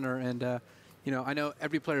tremendous honor, and I know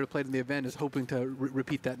every player who played in the event is hoping to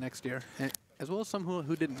repeat that next year, and, as well as some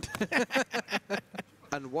who didn't.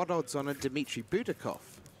 And what odds on a Dmitry Budakov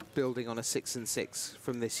building on a 6-6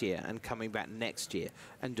 from this year and coming back next year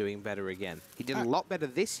and doing better again? He did a lot better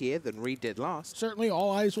this year than Reid did last. Certainly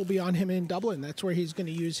all eyes will be on him in Dublin. That's where he's going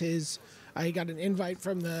to use his... he got an invite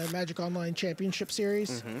from the Magic Online Championship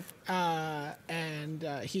Series, and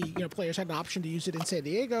players had an option to use it in San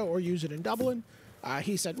Diego or use it in Dublin.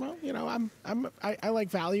 He said, well, I like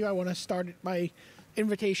value. I want to start my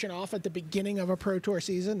invitation off at the beginning of a Pro Tour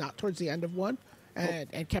season, not towards the end of one,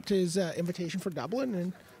 and kept his invitation for Dublin.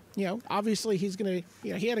 And obviously he's going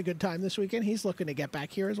to, he had a good time this weekend. He's looking to get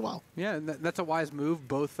back here as well. Yeah, and that's a wise move,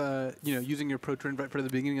 both, using your pro tour invite for the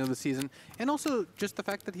beginning of the season, and also just the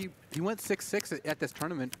fact that he went 6-6 at this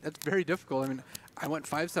tournament. That's very difficult. I mean, I went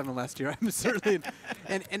 5-7 last year. I'm certainly,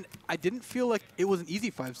 and I didn't feel like it was an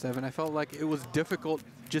easy 5-7. I felt like it was difficult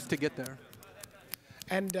just to get there.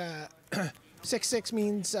 And 6-6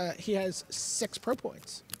 means he has 6 pro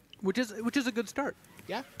points. Which is a good start.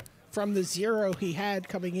 Yeah. From the 0 he had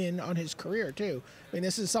coming in on his career, too. I mean,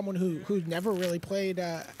 this is someone who never really played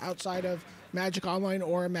outside of Magic Online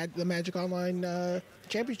or the Magic Online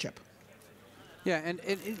Championship. Yeah, and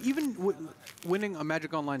even winning a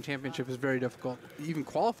Magic Online Championship is very difficult. Even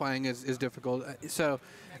qualifying is difficult. So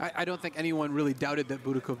I don't think anyone really doubted that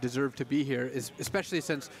Budakov deserved to be here, especially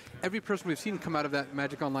since every person we've seen come out of that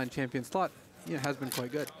Magic Online champion slot has been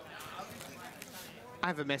quite good. I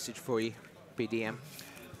have a message for you, BDM.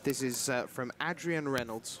 This is from Adrian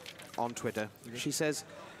Reynolds on Twitter. She says,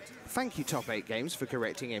 "Thank you, Top 8 Games, for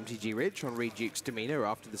correcting MTG Rich on Reid Duke's demeanor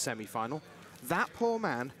after the semi-final. That poor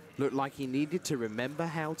man looked like he needed to remember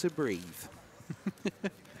how to breathe."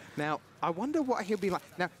 Now, I wonder what he'll be like.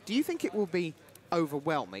 Now, do you think it will be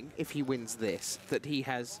overwhelming if he wins this, that he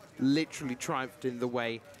has literally triumphed in the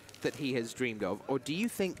way that he has dreamed of? Or do you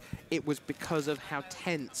think it was because of how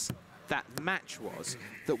tense that match was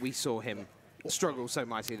that we saw him struggle so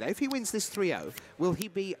mightily there? If he wins this 3-0, will he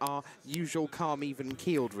be our usual calm, even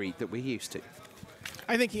keeled Reid that we're used to?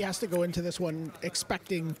 I think he has to go into this one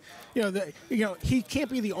expecting, he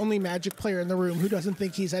can't be the only Magic player in the room who doesn't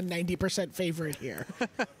think he's a 90% favorite here.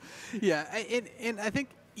 Yeah, and I think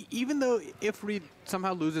even though if Reid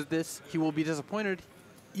somehow loses this, he will be disappointed.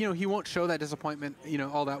 He won't show that disappointment,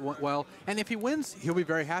 all that well. And if he wins, he'll be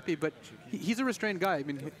very happy. But he's a restrained guy. I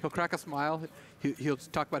mean, he'll crack a smile. He'll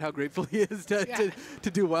talk about how grateful he is to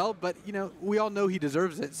do well. But, we all know he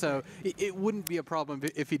deserves it. So it wouldn't be a problem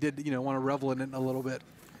if he did, want to revel in it a little bit.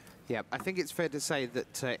 Yeah, I think it's fair to say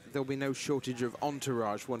that there'll be no shortage of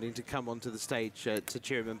entourage wanting to come onto the stage to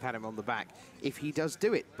cheer him and pat him on the back if he does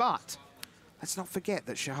do it. But let's not forget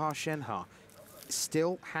that Shahar Shenhar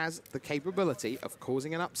still has the capability of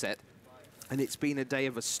causing an upset, and it's been a day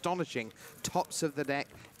of astonishing tops of the deck,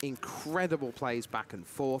 incredible plays back and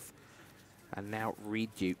forth, and now Reid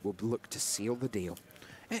Duke will look to seal the deal.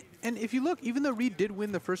 And if you look, even though Reid did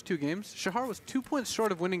win the first 2 games, Shahar was 2 points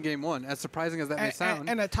short of winning game 1, as surprising as that may sound.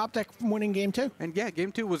 And a top deck winning game 2. And yeah,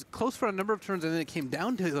 game 2 was close for a number of turns, and then it came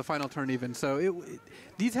down to the final turn even. So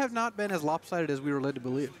these have not been as lopsided as we were led to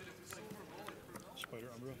believe.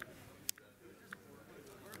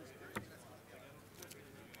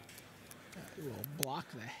 Will block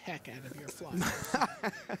the heck out of your fly.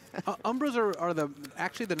 Umbras are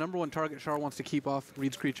actually the #1 target Shahar wants to keep off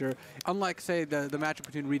Reid's creature. Unlike, say, the matchup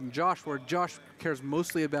between Reid and Josh, where Josh cares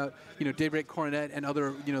mostly about Daybreak Coronet and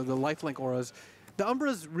other the lifelink auras. The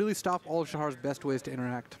Umbras really stop all of Shahar's best ways to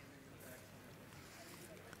interact.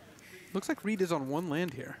 Looks like Reid is on 1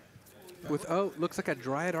 land here. Looks like a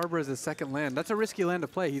Dryad Arbor as his 2nd land. That's a risky land to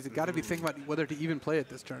play. He's got to be thinking about whether to even play it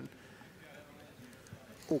this turn.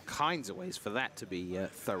 All kinds of ways for that to be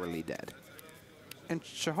thoroughly dead. And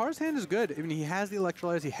Shahar's hand is good. I mean, he has the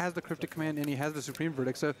Electrolyze, he has the Cryptic Command, and he has the Supreme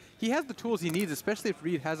Verdict. So he has the tools he needs, especially if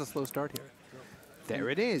Reid has a slow start here. There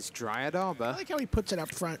it is, Dryad Arbor. I like how he puts it up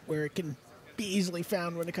front where it can be easily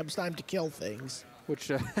found when it comes time to kill things. Which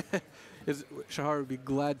Shahar would be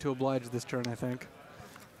glad to oblige this turn, I think.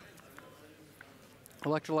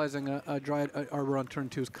 Electrolyzing a Dryad Arbor on turn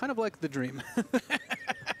 2 is kind of like the dream.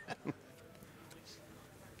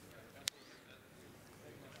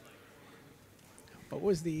 What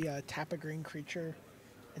was the tap a green creature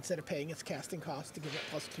instead of paying its casting cost to give it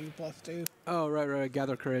 +2/+2? Oh, right.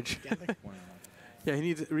 Gather Courage. Gather? Yeah,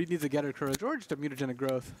 Reid needs a Gather Courage or just a Mutagenic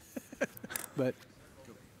Growth. But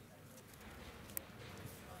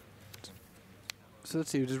so let's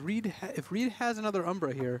see. Does Reid if Reid has another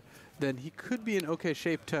Umbra here, then he could be in okay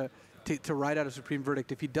shape to ride out a Supreme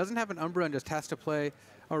Verdict. If he doesn't have an Umbra and just has to play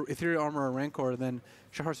or Ethereal Armor or Rancor, then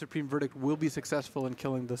Shahar's Supreme Verdict will be successful in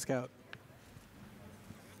killing the Scout.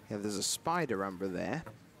 Yeah, there's a Spider Umbra there.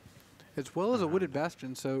 As well as a Wooded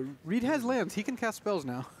Bastion, so Reid has lands. He can cast spells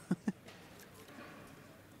now.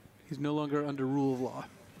 He's no longer under rule of law.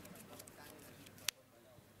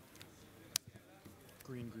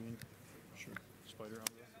 Green. Sure. Spider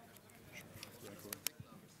Umbra. Sure. Rancor.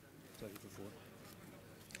 Tag it for 4.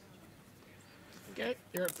 Okay,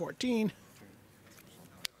 you're at 14.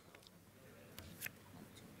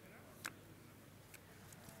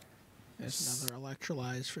 There's another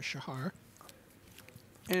Electrolyze for Shahar.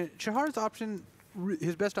 And Shahar's option,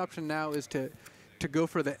 his best option now is to to go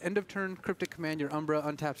for the end of turn Cryptic Command, your Umbra,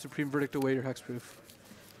 untap Supreme Verdict away your Hexproof.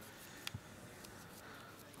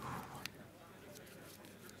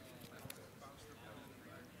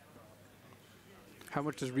 How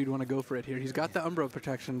much does Reid want to go for it here? He's got the Umbra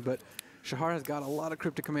protection, but Shahar has got a lot of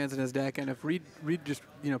Cryptic Commands in his deck, and if Reid just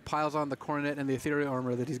piles on the Coronet and the Ethereal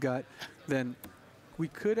Armor that he's got, then we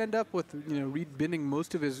could end up with Reid bending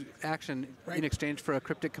most of his action in exchange for a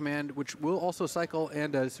Cryptic Command, which will also cycle,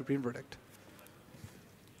 and a Supreme Verdict.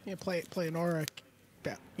 Yeah, play an Aura,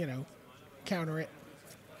 counter it,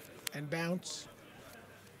 and bounce.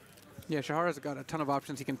 Yeah, Shahar has got a ton of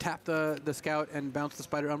options. He can tap the Scout and bounce the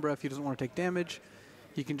Spider Umbra if he doesn't want to take damage.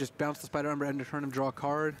 He can just bounce the Spider Umbra and turn him, draw a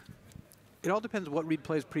card. It all depends what Reid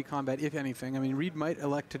plays pre-combat, if anything. I mean, Reid might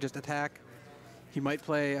elect to just attack. He might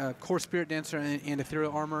play Core Spirit Dancer and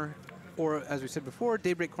Ethereal Armor, or, as we said before,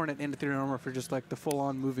 Daybreak Coronet and Ethereal Armor for just like the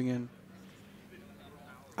full-on moving in.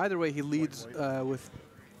 Either way, he leads with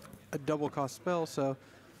a double-cost spell, so...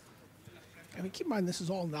 I mean, keep in mind, this is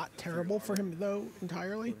all not terrible for him, though,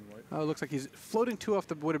 entirely. It looks like he's floating 2 off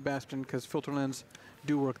the Wooded Bastion, because filter lands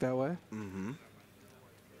do work that way. Mm-hmm.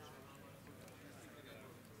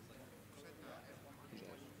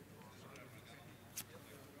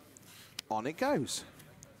 On it goes.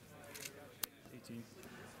 18.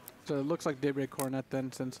 So it looks like Daybreak Coronet then,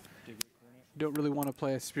 since you don't really want to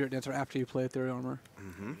play a Spirit Dancer after you play Ethereal Armor.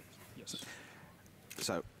 Mm-hmm. Yes.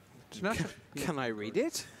 So, now can I read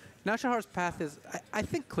it? Now Shahar's path is, I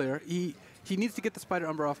think, clear. He needs to get the Spider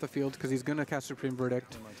Umbra off the field because he's going to cast Supreme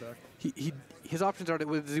Verdict. His options are,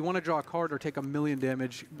 does he want to draw a card or take a million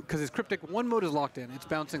damage? Because his Cryptic, one mode is locked in. It's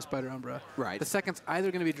bouncing Spider Umbra. Right. The second's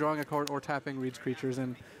either going to be drawing a card or tapping Reid's creatures,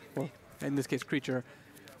 and, well, in this case, creature.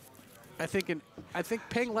 I think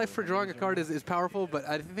paying life for drawing a card is powerful, but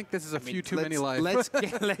I think this is a few too many life. Let's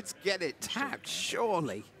get it tapped,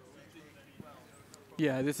 surely.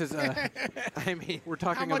 Yeah, this is. I mean, we're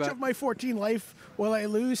talking about. How much of my 14 life will I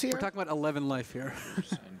lose here? We're talking about 11 life here.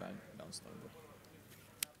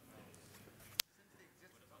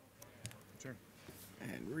 Sure.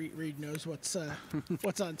 And Reid knows what's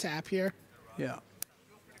what's on tap here. Yeah.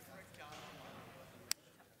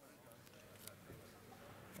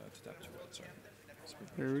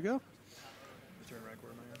 Here we go.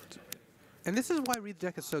 And this is why Reid's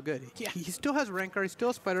deck is so good. Yeah. He still has Rancor, he still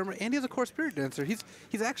has Spider Armor, and he has a Core Spirit Dancer.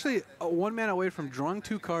 He's actually 1 mana away from drawing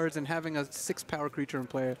 2 cards and having a 6-power creature in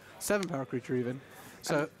play, 7-power creature even.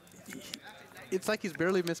 So it's like he's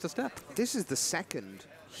barely missed a step. This is the second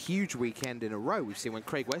huge weekend in a row we've seen when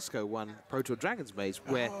Craig Wesco won Pro Tour Dragon's Maze,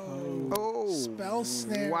 where Spell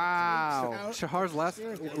Snare. Wow. Shahar's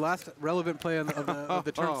last relevant play of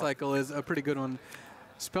the turn cycle is a pretty good one.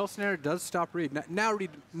 Spell Snare does stop Reid. Now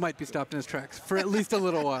Reid might be stopped in his tracks for at least a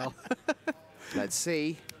little while. Let's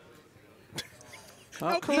see.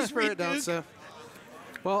 Core Spirit Dancer.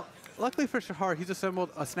 Well, luckily for Shahar, he's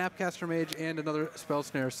assembled a Snapcaster Mage and another Spell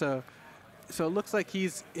Snare, so it looks like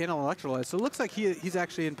he's in Electrolyze. So it looks like he's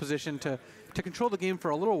actually in position to control the game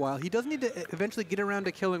for a little while. He does need to eventually get around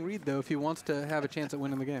to killing Reid, though, if he wants to have a chance at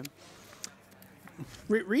winning the game.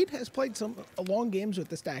 Reid has played some long games with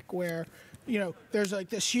this deck where, there's like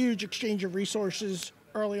this huge exchange of resources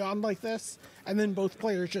early on like this, and then both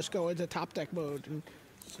players just go into top deck mode.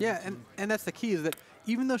 Yeah, and that's the key, is that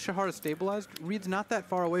even though Shahar is stabilized, Reid's not that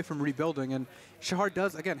far away from rebuilding, and Shahar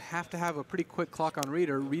does, again, have to have a pretty quick clock on Reid,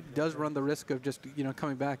 or Reid does run the risk of just,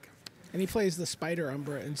 coming back. And he plays the Spider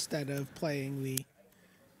Umbra instead of playing the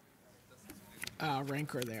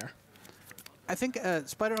Rancor there. I think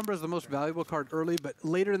Spider Umbra is the most valuable card early, but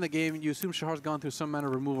later in the game, you assume Shahar's gone through some amount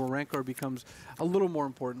of removal. Rancor becomes a little more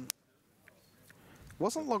important.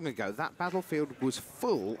 Wasn't long ago, that battlefield was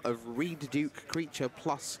full of Reid Duke creature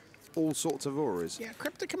plus all sorts of auras. Yeah,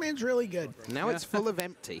 Cryptic Command's really good. Now it's full of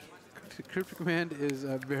empty. Cryptic Command is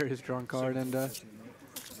a very strong card, and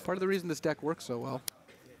part of the reason this deck works so well.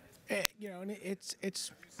 And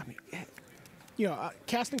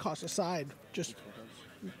casting cost aside, just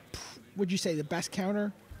would you say the best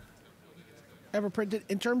counter ever printed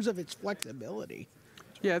in terms of its flexibility?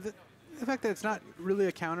 Yeah, the fact that it's not really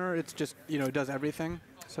a counter, it's just, it does everything.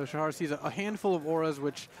 So Shahar sees a handful of auras,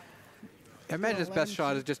 which I imagine his best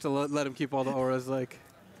shot is just to let him keep all the auras. Like,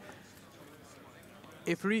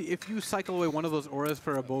 if you cycle away one of those auras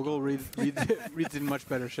for a Bogle, Reid's in much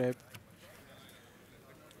better shape.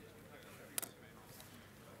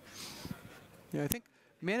 Yeah, I think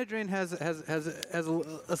Mana Drain has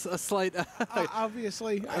a slight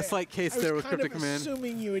obviously a slight case there with Cryptic Command. I was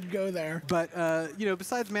assuming you would go there. But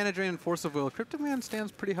besides Mana Drain and Force of Will, Cryptic Command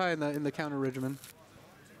stands pretty high in the counter regimen.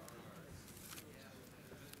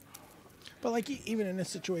 But like even in a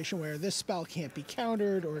situation where this spell can't be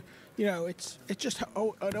countered, or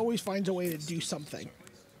it always finds a way to do something.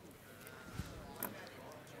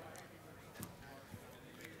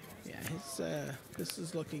 Yeah, this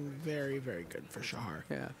is looking very, very good for Shahar.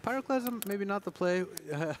 Yeah, Pyroclasm maybe not the play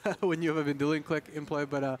when you have a dueling click in play,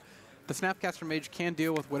 but the Snapcaster Mage can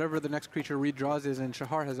deal with whatever the next creature Reid draws is, and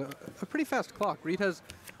Shahar has a pretty fast clock. Reid has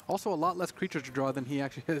also a lot less creatures to draw than he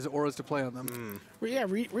actually has auras to play on them. Yeah,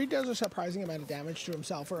 Reid does a surprising amount of damage to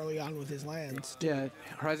himself early on with his lands. Yeah,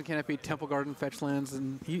 Horizon Canopy, Temple Garden, fetch lands,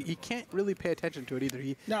 and he can't really pay attention to it either.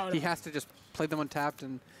 He has to just play them untapped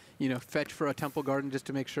and fetch for a Temple Garden just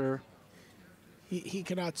to make sure. He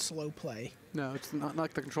cannot slow play. No, it's not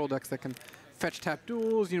like the control decks that can fetch tap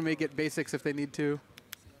duels. May get basics if they need to.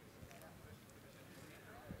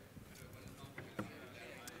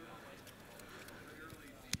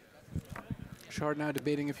 Shahar now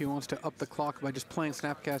debating if he wants to up the clock by just playing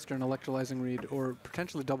Snapcaster and electrolyzing Reid, or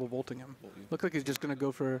potentially double bolting him. Look like he's just going to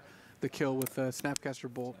go for the kill with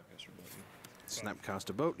Snapcaster Bolt.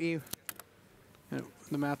 Snapcaster Bolt you. And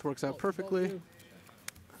the math works out perfectly.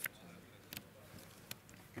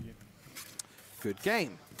 Good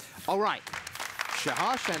game. All right,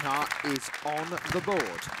 Shahar Shenhar is on the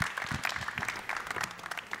board.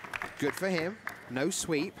 Good for him, no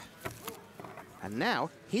sweep. And now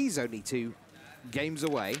he's only 2 games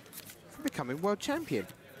away from becoming world champion.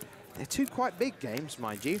 They're 2 quite big games,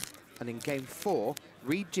 mind you. And in game 4,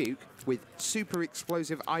 Reid Duke, with super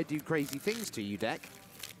explosive I Do Crazy Things to You deck,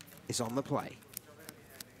 is on the play.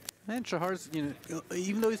 And Shahar's,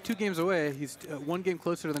 even though he's 2 games away, he's 1 game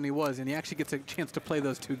closer than he was, and he actually gets a chance to play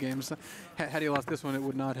those 2 games. Had he lost this one, it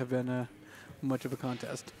would not have been much of a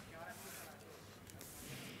contest.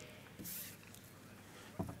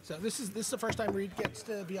 So this is the first time Reid gets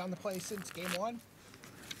to be on the play since game 1.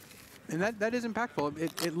 And that is impactful.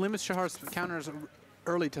 It limits Shahar's counters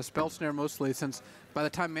early to Spell Snare mostly, since by the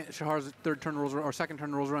time Shahar's second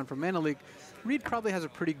turn rolls around for Mana Leak, Reid probably has a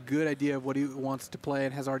pretty good idea of what he wants to play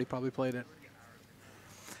and has already probably played it.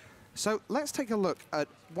 So let's take a look at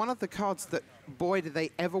one of the cards that, boy, do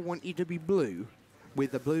they ever want you to be blue,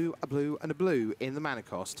 with a blue, and a blue in the mana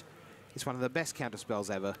cost. It's one of the best counter spells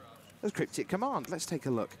ever. That's Cryptic Command. Let's take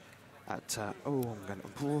a look at,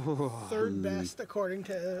 Third best according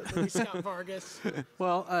to Scott Vargas.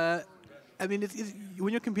 Well, I mean,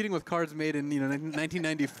 when you're competing with cards made in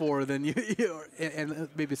 1994, then and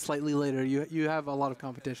maybe slightly later, you have a lot of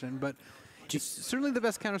competition. But it's certainly the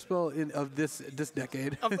best counterspell of this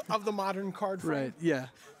decade. of the modern card frame. Right? Yeah.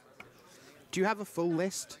 Do you have a full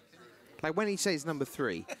list? Like when he says number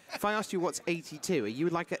 3, if I asked you what's 82, are you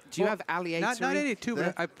like do you have Alliatory? Not 82,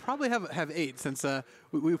 but I probably have 8, since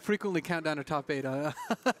we frequently count down our top 8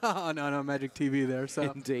 on Magic TV there. So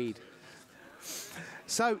indeed.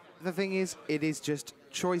 So the thing is, it is just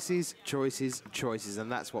choices,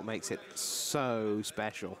 and that's what makes it so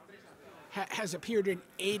special. Has appeared in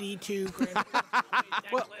 82 Grand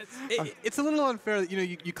Well, it's a little unfair that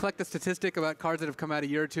you collect the statistic about cards that have come out a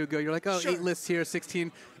year or 2 ago. You're like, oh, sure. 8 lists here,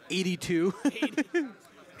 16, 82.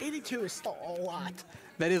 82 is still a lot.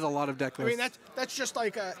 That is a lot of deck lists. I mean, that's just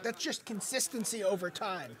like that's just consistency over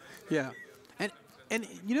time. Yeah, and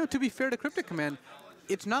to be fair to Cryptic Command,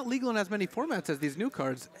 it's not legal in as many formats as these new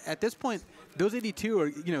cards. At this point, those 82 are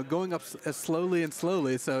going up slowly and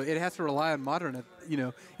slowly, so it has to rely on Modern.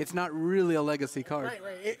 It's not really a legacy card.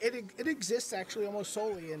 Right. It exists actually almost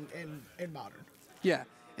solely in Modern. Yeah,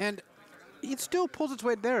 and it still pulls its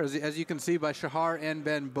weight there, as you can see by Shahar and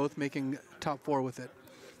Ben both making top 4 with it.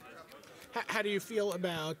 How do you feel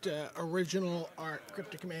about original art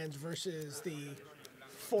Cryptic Commands versus the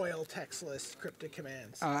foil textless Cryptic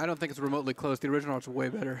Commands? I don't think it's remotely close. The original art's way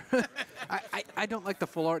better. I don't like the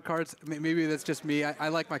full art cards. Maybe that's just me. I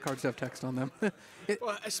like my cards to have text on them.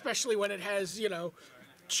 Well, especially when it has,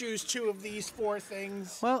 choose 2 of these 4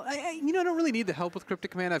 things. Well, I don't really need the help with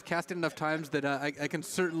Cryptic Command. I've cast it enough times that I can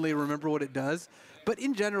certainly remember what it does. But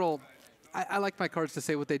in general, I like my cards to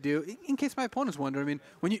say what they do, in case my opponents wonder. I mean,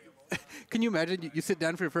 when you... Can you imagine, you sit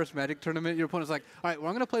down for your first Magic tournament, your opponent's like, all right, well,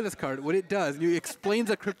 I'm going to play this card. What it does, and you explains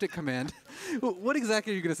a Cryptic Command. What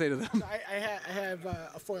exactly are you going to say to them? I have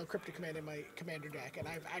a foil Cryptic Command in my Commander deck, and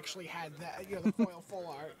I've actually had that, the foil full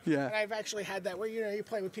art. Yeah. And I've actually had that where, you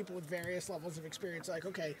play with people with various levels of experience. Like,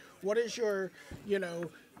 okay, what does your,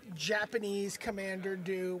 Japanese Commander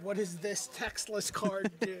do? What does this textless card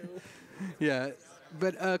do? Yeah,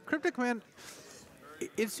 but Cryptic Command,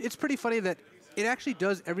 it's pretty funny that it actually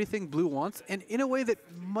does everything blue wants, and in a way that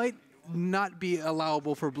might not be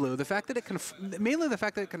allowable for blue. The fact that it can, mainly the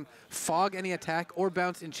fact that it can fog any attack or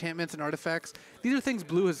bounce enchantments and artifacts. These are things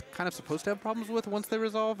blue is kind of supposed to have problems with once they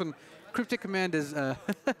resolve, and Cryptic Command is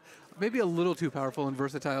maybe a little too powerful and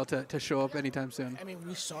versatile to show up anytime soon. I mean,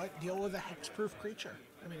 we saw it deal with a hexproof creature.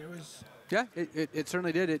 I mean, it was... Yeah, it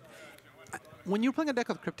certainly did. When you're playing a deck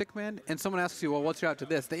with Cryptic Command and someone asks you, well, what's your out to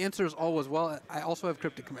this? The answer is always, well, I also have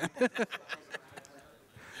Cryptic Command.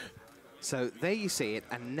 So there you see it,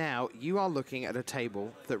 and now you are looking at a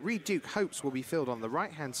table that Reid Duke hopes will be filled on the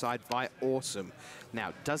right-hand side by Awesome.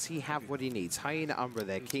 Now, does he have what he needs? Hyena Umbra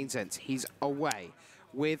there, Keen Sense. He's away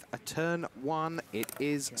with a turn 1. It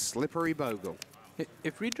is Slippery Bogle.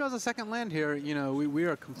 If Reid draws a second land here, you know, we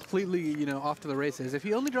are completely, you know, off to the races. If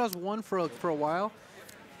he only draws one for a while,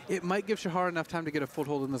 it might give Shahar enough time to get a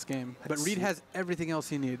foothold in this game. But Reid has everything else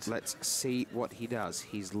he needs. Let's see what he does.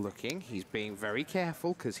 He's looking. He's being very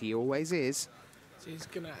careful, because he always is. So he's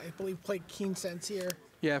going to, I believe, play Keen Sense here.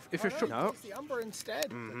 Yeah, if you're no. The Umbra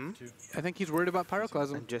instead. I think he's worried about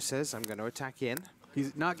Pyroclasm. And just says, I'm going to attack in.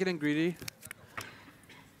 He's not getting greedy.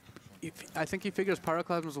 I think he figures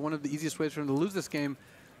Pyroclasm is one of the easiest ways for him to lose this game.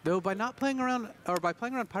 Though by not playing around, or by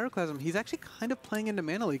playing around Pyroclasm, he's actually kind of playing into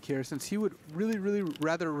Mana Leak here, since he would really, really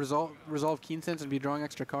rather resolve Keen Sense and be drawing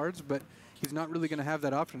extra cards, but he's not really going to have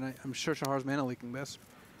that option. I'm sure Shahar's Mana Leaking this.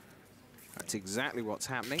 That's exactly what's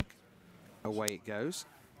happening. Away it goes.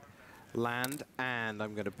 Land, and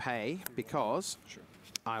I'm going to pay, because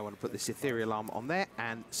I want to put this Ethereal Arm on there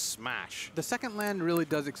and smash. The second land really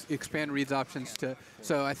does expand Reid's options to,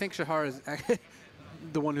 so I think Shahar is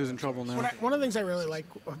the one who's in trouble now. One of the things I really like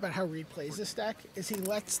about how Reid plays this deck is he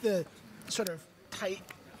lets the sort of tight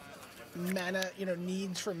mana,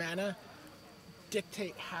 needs for mana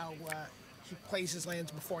dictate how he plays his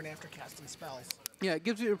lands before and after casting spells. Yeah, it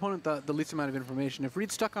gives your opponent the least amount of information. If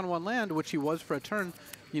Reid's stuck on one land, which he was for a turn,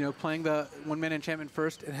 playing the 1-mana enchantment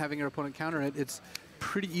first and having your opponent counter it, it's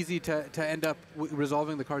pretty easy to end up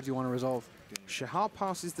resolving the cards you want to resolve. Shahar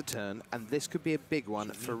passes the turn, and this could be a big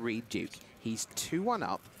one for Reid Duke. He's 2-1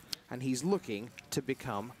 up, and he's looking to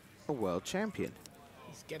become a world champion.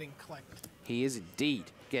 He's getting clicked. He is indeed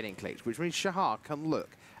getting clicked, which means Shahar can look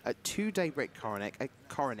at 2 Daybreak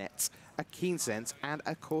Coronets, a Keen Sense, and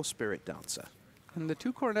a Core Spirit Dancer. And the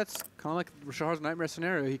 2 Coronets, kind of like Shahar's Nightmare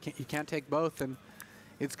scenario, he can't take both, and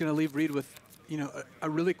it's going to leave Reid with a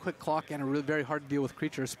really quick clock and a really very hard to deal with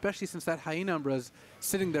creature, especially since that Hyena Umbra is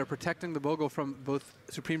sitting there protecting the Bogle from both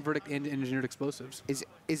Supreme Verdict and Engineered Explosives.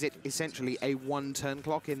 Is it essentially a 1-turn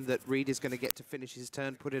clock in that Reid is going to get to finish his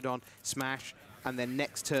turn, put it on, smash, and then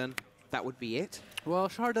next turn, that would be it? Well,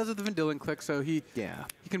 Shahar does have the Vendilion Click, so he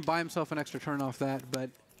can buy himself an extra turn off that, but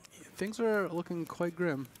things are looking quite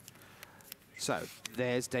grim. So,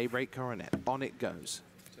 there's Daybreak Coronet. On it goes.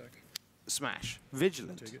 Smash.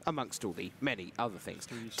 Vigilant, amongst all the many other things.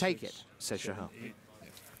 Take it, says Shahar.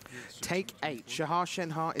 Take 8. Shahar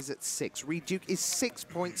Shenhar is at 6. Reid Duke is 6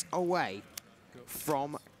 points away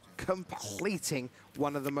from completing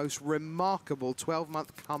one of the most remarkable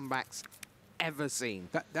 12-month comebacks ever seen.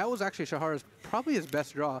 That was actually Shahar's probably his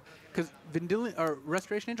best draw, because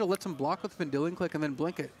Restoration Angel lets him block with Vendilion Click and then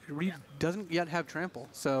blink it. Reid doesn't yet have Trample,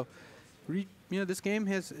 so Reid, this game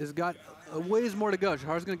has got ways more to go.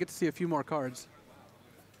 Shahar's going to get to see a few more cards.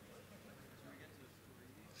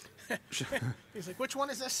 He's like, which one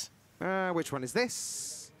is this? Which one is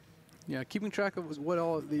this? Yeah, keeping track of what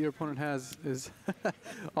all your opponent has is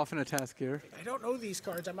often a task here. I don't know these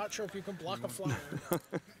cards. I'm not sure if you can block a flyer.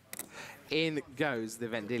 In goes the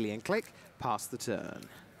Vendilion Click, pass the turn.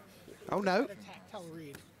 Oh no. Attack tell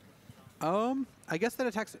Reid. I guess that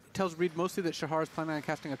attack tells Reid mostly that Shahar is planning on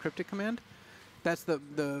casting a Cryptic Command. That's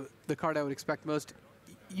the card I would expect most.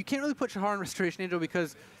 You can't really put Shahar in Restoration Angel,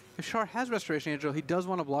 because if Shahar has Restoration Angel, he does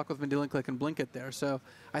want to block with Vendilion Click and blink it there. So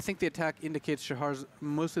I think the attack indicates Shahar's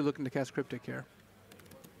mostly looking to cast Cryptic here.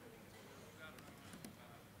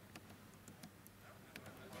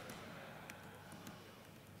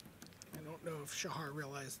 I don't know if Shahar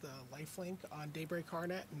realized the lifelink on Daybreak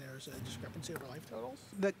Coronet and there's a discrepancy over life totals.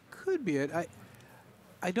 That could be it.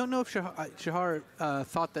 I don't know if Shahar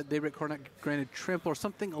thought that Daybreak Coronet granted Trample or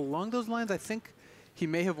something along those lines. I think he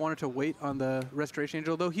may have wanted to wait on the Restoration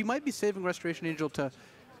Angel, though he might be saving Restoration Angel to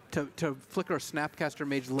flicker a Snapcaster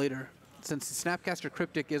Mage later, since Snapcaster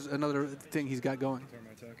Cryptic is another thing he's got going.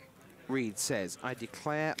 Reid says, I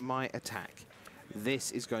declare my attack.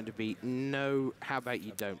 This is going to be no, how about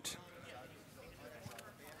you don't?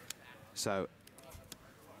 So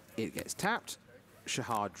it gets tapped.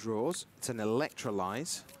 Shahar draws. It's an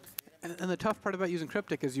Electrolyze. And the tough part about using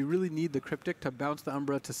Cryptic is you really need the Cryptic to bounce the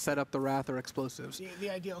Umbra to set up the Wrath or Explosives. The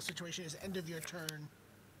ideal situation is end of your turn.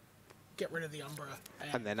 get rid of the Umbra.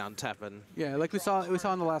 And then untap and... Yeah, like we saw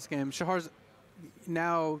in the last game. Shahar's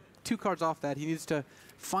now 2 cards off that. He needs to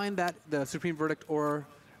find the Supreme Verdict, or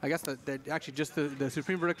I guess actually just the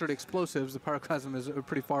Supreme Verdict or the explosives. The Pyroclasm is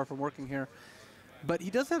pretty far from working here. But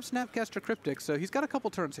he does have Snapcaster Cryptic, so he's got a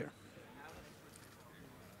couple turns here.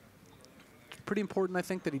 Pretty important, I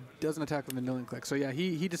think, that he doesn't attack with the Milling Click. So yeah,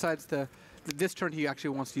 he decides that this turn he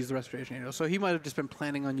actually wants to use the Restoration Angel. So he might have just been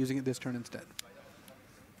planning on using it this turn instead.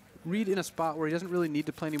 Reid in a spot where he doesn't really need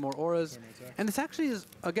to play any more auras. And this actually is,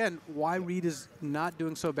 again, why Reid is not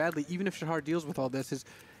doing so badly, even if Shahar deals with all this, is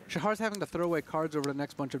Shahar's having to throw away cards over the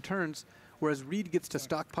next bunch of turns, whereas Reid gets to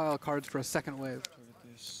stockpile cards for a second wave.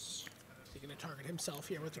 He's going to target himself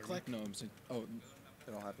here with the click? No, I'm saying, oh,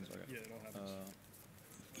 it all happens. Okay. Yeah, it all happens.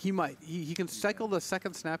 He might. He can cycle the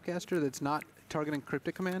second Snapcaster that's not targeting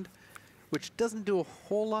Cryptic Command, which doesn't do a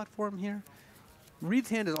whole lot for him here. Reid's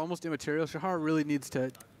hand is almost immaterial. Shahar really needs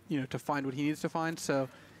to, to find what he needs to find. So,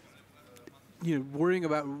 worrying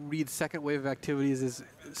about Reid's second wave of activities is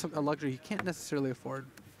a luxury he can't necessarily afford.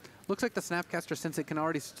 Looks like the Snapcaster, since it can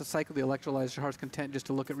already cycle the Electrolyze, Shahar's content just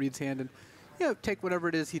to look at Reid's hand and, take whatever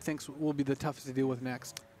it is he thinks will be the toughest to deal with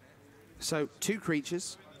next. So 2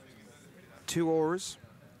 creatures, 2 auras.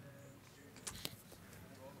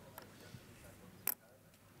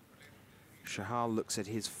 Shahar looks at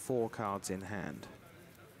his 4 cards in hand.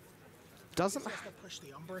 Doesn't... He has to push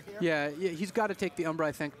the Umbra here? Yeah, he's got to take the Umbra,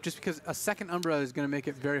 I think, just because a second Umbra is going to make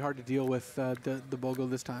it very hard to deal with the Bogle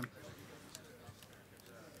this time.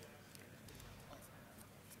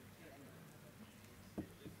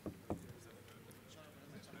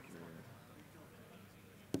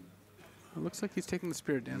 It looks like he's taking the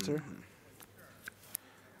Spirit Dancer. Mm-hmm.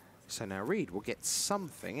 So now Reid will get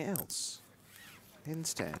something else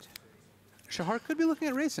instead. Shahar could be looking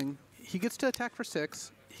at racing. He gets to attack for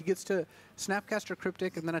 6. He gets to Snapcaster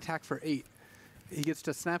Cryptic and then attack for 8. He gets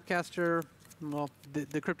to Snapcaster. Well,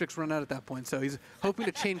 the Cryptics run out at that point, so he's hoping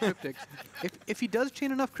to chain Cryptics. If he does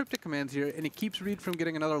chain enough Cryptic commands here and he keeps Reid from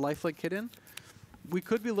getting another lifelink hit in, we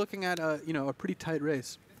could be looking at a pretty tight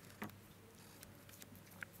race.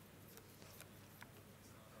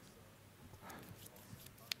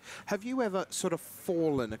 Have you ever sort of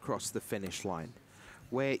fallen across the finish line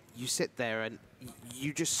where you sit there and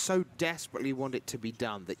you just so desperately want it to be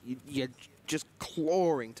done that you're just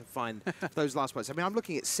clawing to find those last points? I mean, I'm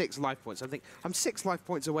looking at 6 life points. I think I'm 6 life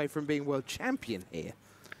points away from being world champion here.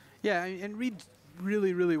 Yeah, and Reid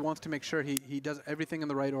really, really wants to make sure he does everything in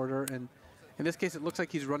the right order. And in this case, it looks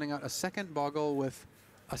like he's running out a second Boggle with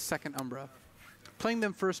a second Umbra. Playing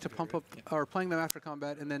them first to pump up, or playing them after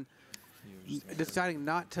combat, and then deciding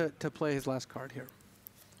not to play his last card here.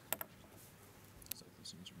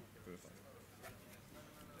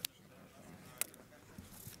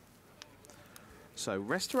 So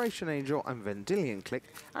Restoration Angel and Vendilion Click.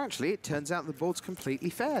 Actually, it turns out the board's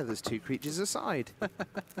completely fair. There's 2 creatures aside.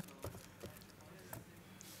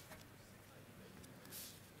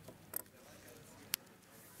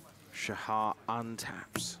 Shahar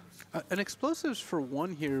untaps. An Explosives for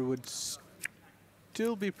 1 here would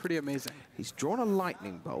still be pretty amazing. He's drawn a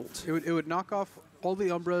Lightning Bolt. It would knock off all the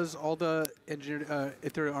Umbras, all the engineered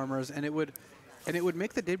Ethereal Armors, and it would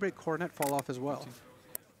make the Daybreak Coronet fall off as well.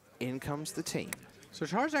 In comes the team. So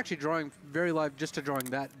Shahar's actually drawing very live just to drawing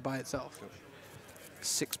that by itself.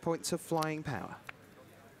 6 points of flying power.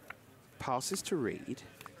 Passes to Reid.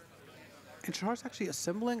 And Shahar's actually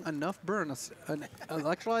assembling enough burn, an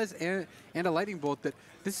Electrolyze and a Lightning Bolt, that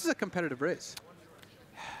this is a competitive race.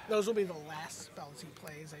 Those will be the last spells he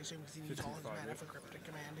plays, I assume, because he needs all his mana for Cryptic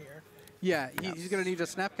Command here. Yeah, he's going to need a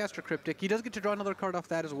Snapcaster Cryptic. He does get to draw another card off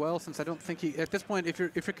that as well, since I don't think he, at this point, if you're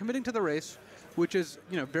committing to the race, which is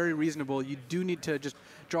very reasonable, you do need to just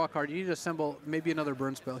draw a card. You need to assemble maybe another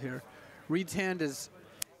burn spell here. Reid's hand is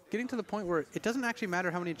getting to the point where it doesn't actually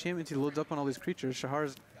matter how many enchantments he loads up on all these creatures.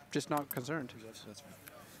 Shahar's just not concerned.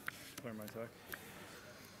 Play my attack.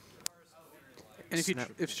 And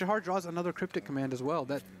if Shahar draws another Cryptic Command as well,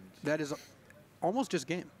 that is almost just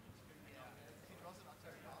game.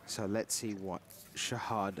 So let's see what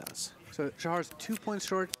Shahar does. So Shahar's 2 points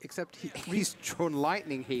short, except he's drawn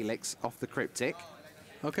Lightning Helix off the Cryptic.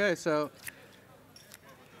 Okay, so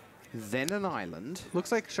then an island.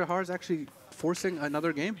 Looks like Shahar's actually forcing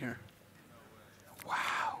another game here.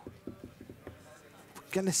 Wow.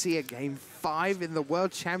 We're going to see a game 5 in the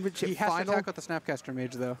World Championship final. He has to attack with the Snapcaster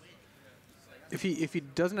Mage, though. If he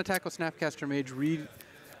doesn't attack with Snapcaster Mage, Reid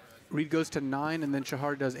goes to 9, and then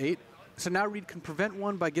Shahar does 8. So now Reid can prevent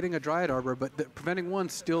 1 by getting a Dryad Arbor, but preventing 1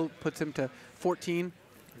 still puts him to 14,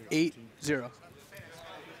 8, 0.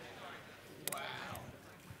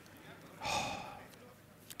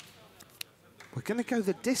 We're going to go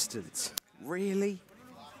the distance. Really?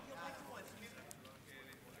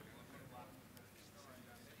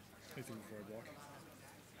 Anything before I block?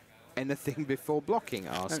 Anything before blocking,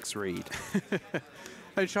 asks Reid.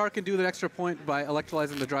 And Shahar can do that extra point by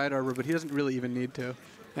electrolyzing the Dryad Arbor, but he doesn't really even need to.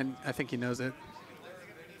 And I think he knows it.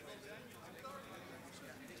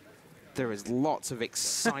 There is lots of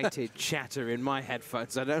excited chatter in my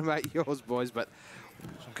headphones. I don't know about yours, boys, but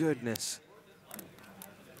goodness.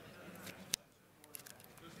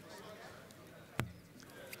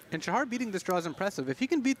 And Shahar beating this draw is impressive. If he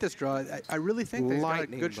can beat this draw, I really think that he's got a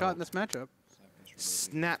good shot in this matchup.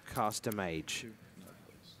 Snapcaster Mage.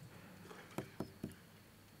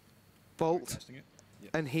 Bolt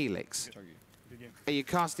and Helix. Are you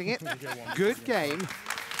casting it? Good game.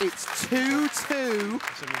 It's 2-2.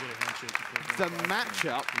 The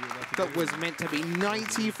matchup that was meant to be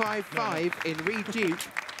 95-5 in Reid Duke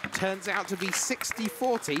turns out to be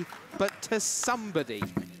 60-40, but to somebody.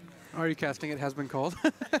 Are you casting it? Has been called.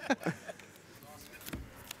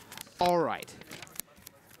 All right.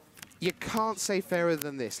 You can't say fairer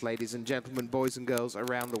than this, ladies and gentlemen, boys and girls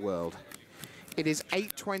around the world. It is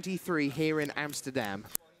 8:23 here in Amsterdam.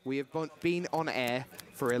 We have been on air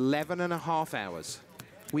for 11.5 hours.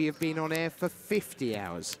 We have been on air for 50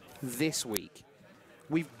 hours this week.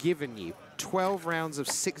 We've given you 12 rounds of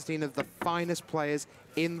 16 of the finest players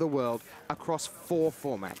in the world across 4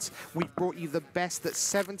 formats. We've brought you the best that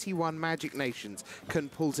 71 Magic Nations can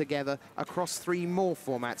pull together across 3 more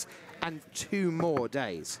formats and 2 more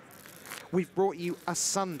days. We've brought you a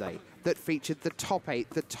Sunday that featured the top 8,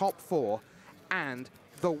 the top 4, and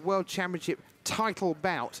the World Championship title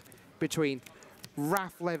bout between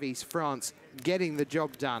Raph Levy's France getting the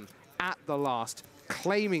job done at the last,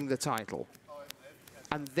 claiming the title.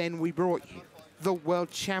 And then we brought you the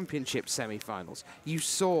World Championship semi-finals. You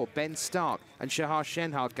saw Ben Stark and Shahar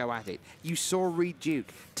Shenhar go at it. You saw Reid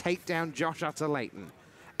Duke take down Josh Utter-Leighton.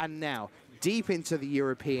 And now, deep into the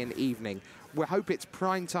European evening, we hope it's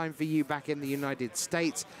prime time for you back in the United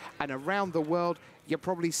States, and around the world, you're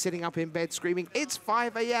probably sitting up in bed screaming, "It's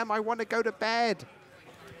 5 a.m., I want to go to bed."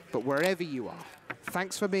 But wherever you are,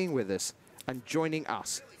 thanks for being with us and joining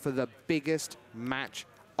us for the biggest match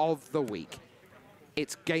of the week.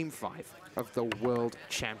 It's Game 5 of the World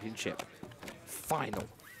Championship final.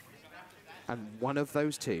 And one of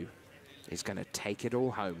those two is going to take it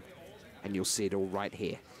all home. And you'll see it all right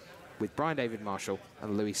here with Brian David Marshall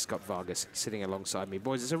and Luis Scott Vargas sitting alongside me.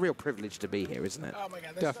 Boys, it's a real privilege to be here, isn't it? Oh, my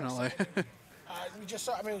God. Definitely. We just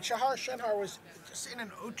saw, I mean, Shahar Shenhar was just in an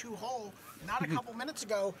 0-2 hole not a couple minutes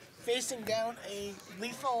ago, facing down a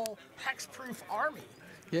lethal hex-proof army.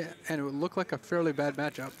 Yeah, and it would look like a fairly bad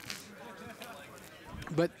matchup.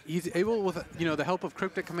 But he's able, with the help of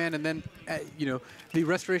Cryptic Command and then the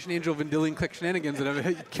Restoration Angel Vendilion Click shenanigans that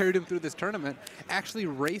have carried him through this tournament, actually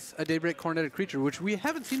race a Daybreak Coroneted creature, which we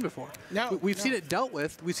haven't seen before. No, we've seen it dealt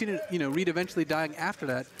with. We've seen it, Reid eventually dying after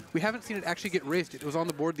that. We haven't seen it actually get raced. It was on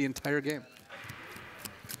the board the entire game.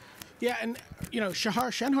 Yeah, and Shahar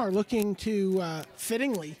Shenhar looking to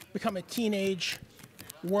fittingly become a teenage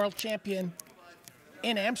world champion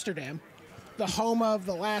in Amsterdam, the home of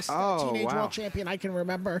the last teenage world champion I can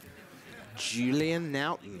remember. Julian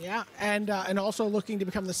Naughton. Yeah, and also looking to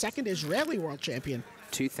become the second Israeli world champion.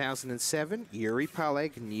 2007, Yuri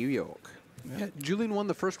Paleg, New York. Yeah, Julian won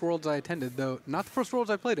the first Worlds I attended, though not the first Worlds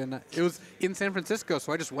I played in. It was in San Francisco,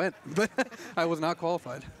 so I just went, but I was not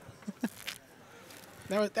qualified.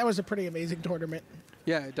 That was a pretty amazing tournament.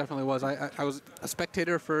 Yeah, it definitely was. I was a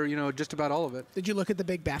spectator for just about all of it. Did you look at the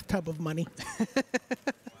big bathtub of money?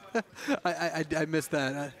 I missed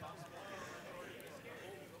that.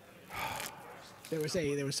 There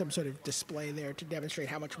was some sort of display there to demonstrate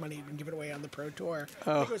how much money had been given away on the Pro Tour. I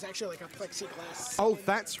think it was actually like a plexiglass. Oh,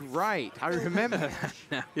 that's right. I remember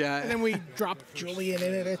that. Yeah. And then we dropped Julian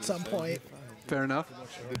in it at some point. Fair enough.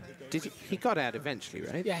 He got out eventually,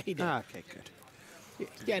 right? Yeah, he did. Ah, okay, good.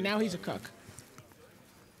 Yeah, now he's a cook.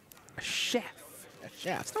 A chef. A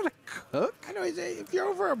chef. It's not a cook. I know. If you're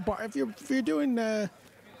over a bar, if you're doing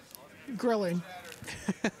grilling,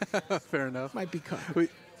 fair enough. might be cook.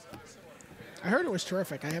 I heard it was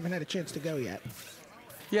terrific. I haven't had a chance to go yet.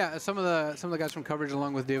 Yeah, some of the guys from coverage,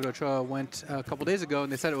 along with David Ochoa, went a couple days ago,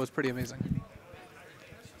 and they said it was pretty amazing.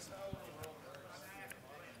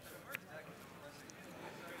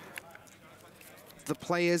 The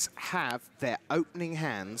players have their opening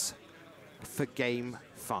hands for Game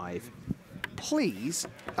 5. Please.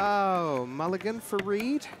 Oh, mulligan for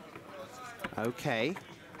Reid. Okay.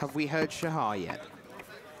 Have we heard Shahar yet?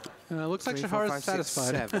 Looks like 3, Shahar 4, 5, is 6,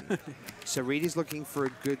 satisfied. 7. So Reid is looking for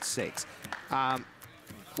a good 6. Well,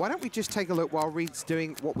 why don't we just take a look while Reid's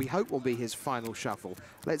doing what we hope will be his final shuffle.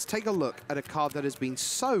 Let's take a look at a card that has been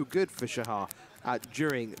so good for Shahar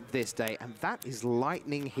during this day, and that is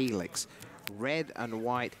Lightning Helix. Red and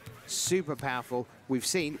white, super powerful. We've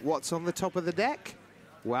seen what's on the top of the deck.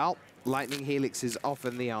 Well, Lightning Helix is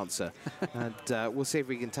often the answer. And we'll see if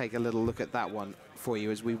we can take a little look at that one for you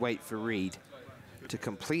as we wait for Reid to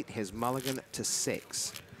complete his mulligan to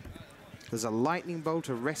 6. There's a Lightning Bolt,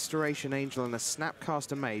 a Restoration Angel, and a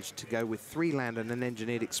Snapcaster Mage to go with 3 land and an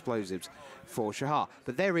Engineered Explosives for Shahar.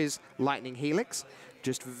 But there is Lightning Helix.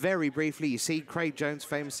 Just very briefly, you see Craig Jones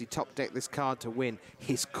famously top-decked this card to win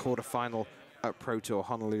his quarterfinal at Pro Tour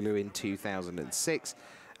Honolulu in 2006.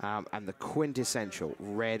 And the quintessential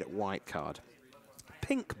red-white card.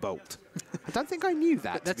 Pink Bolt. I don't think I knew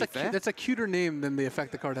that, That's a cuter name than the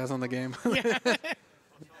effect the card has on the game.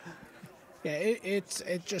 Yeah,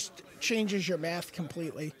 it just changes your math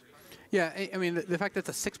completely. Yeah, I mean, the fact that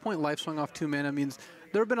it's a 6-point life swing off 2 mana means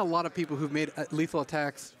there have been a lot of people who've made lethal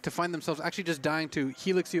attacks to find themselves actually just dying to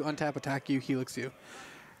Helix you, untap, attack you, Helix you.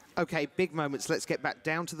 Okay, big moments. Let's get back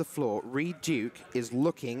down to the floor. Reid Duke is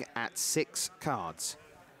looking at 6 cards.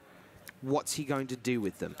 What's he going to do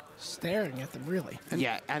with them? Staring at them, really.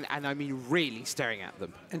 And I mean really staring at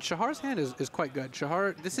them. And Shahar's hand is quite good.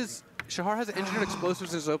 Shahar has Engineered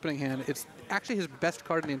Explosives in his opening hand. It's actually his best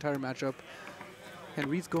card in the entire matchup. And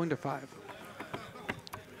Reid's going to 5.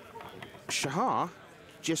 Shahar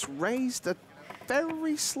just raised a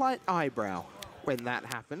very slight eyebrow when that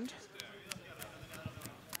happened.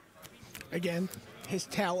 Again, his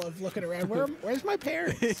tell of looking around. Where's my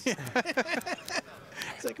parents?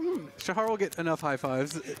 It's like, Shahar will get enough high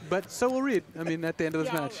fives, but so will Reid. I mean, at the end of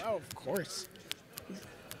this match. Oh, of course.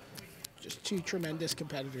 Just 2 tremendous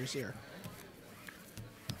competitors here.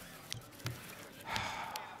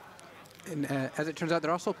 And as it turns out,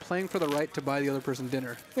 they're also playing for the right to buy the other person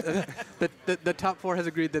dinner. The top 4 has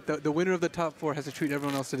agreed that the winner of the top 4 has to treat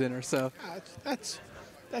everyone else to dinner. So that's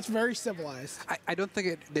very civilized. I don't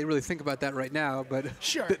think they really think about that right now, but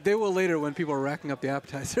sure. They will later when people are racking up the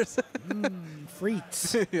appetizers.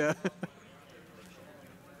 Freaks. Yeah.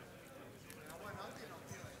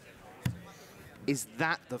 Is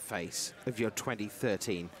that the face of your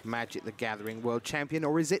 2013 Magic the Gathering World Champion,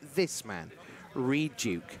 or is it this man, Reid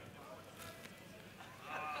Duke?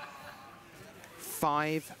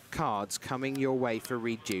 5 cards coming your way for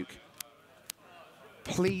Reid Duke.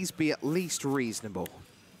 Please be at least reasonable.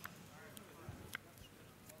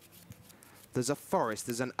 There's a forest,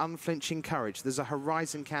 there's an unflinching courage, there's a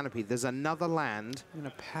horizon canopy, there's another land. And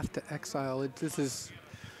a path to exile. This is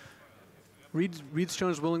Reid's shown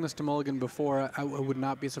his willingness to mulligan before. I would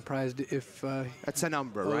not be surprised if it's an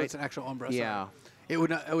Umbra, right? It's an actual Umbra. Yeah.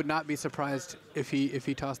 Sorry. I would not be surprised if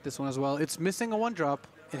he tossed this one as well. It's missing a 1-drop.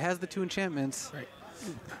 It has the 2 enchantments. Right.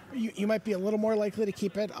 You might be a little more likely to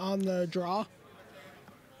keep it on the draw.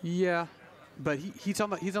 Yeah, but he's on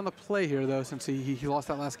the play here though, since he lost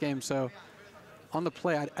that last game. So on the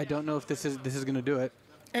play, I don't know if this is going to do it.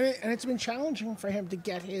 And it's been challenging for him to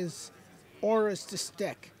get his auras to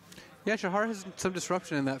stick. Yeah, Shahar has some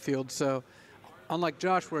disruption in that field. So unlike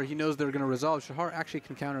Josh, where he knows they're going to resolve, Shahar actually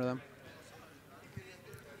can counter them.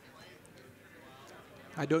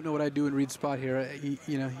 I don't know what I'd do in Reid's spot here.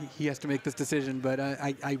 He has to make this decision, but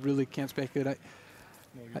I really can't speculate.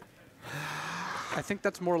 I think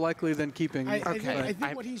that's more likely than keeping. I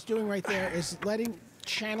think what he's doing right there is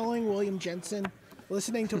channeling William Jensen,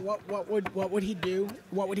 listening to what would he do?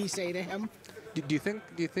 What would he say to him? Do you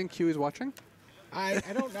think Huey's watching? I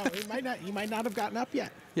don't know. He might not have gotten up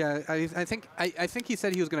yet. Yeah, I think he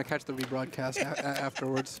said he was going to catch the rebroadcast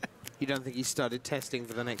afterwards. You don't think he started testing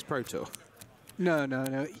for the next Pro Tour? No.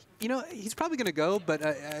 He's probably going to go, but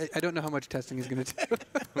I don't know how much testing he's going to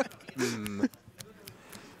do.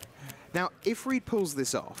 Now, if Reid pulls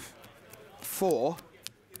this off, 4,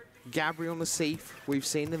 Gabriel Nassif, we've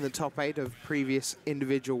seen in the top 8 of previous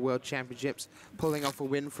individual World Championships, pulling off a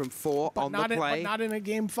win from 4 on the play. But not in a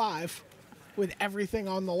Game 5 with everything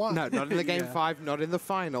on the line. No, not in the Game 5, not in the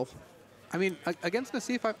final. I mean, against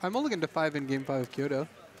Nassif, I'm only going to 5 in Game 5 of Kyoto.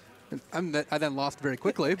 I then lost very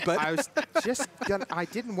quickly, but I was I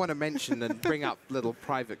didn't want to mention and bring up little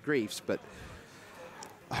private griefs, but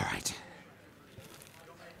all right.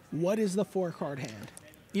 What is the 4-card hand?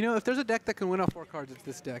 If there's a deck that can win off 4 cards, it's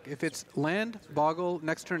this deck. If it's land, Boggle,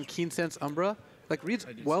 next turn Keen Sense, Umbra, like Reid's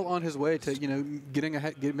well on his way to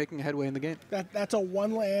making a headway in the game. That's a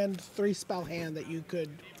 1-land, 3-spell hand that you could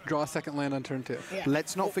draw a second land on turn 2. Yeah.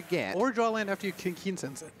 Let's not forget, or draw land after you Keen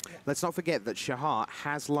Sense it. Let's not forget that Shahar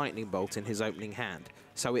has Lightning Bolt in his opening hand,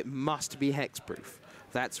 so it must be hexproof.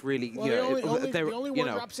 That's really, Well, you know, the only you one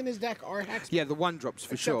know, drops in his deck are Hex. yeah, the one drops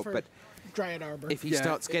for sure, but Dryad Arbor. if he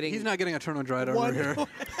starts getting... He's not getting a turn on Dryad Arbor here.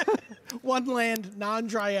 One land,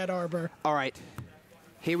 non-Dryad Arbor. All right,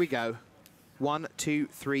 here we go. 1, 2,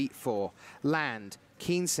 3, 4. Land,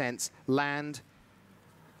 Keen Sense, land,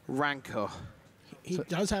 Rancor. He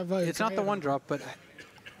does have a... It's not the one drop, but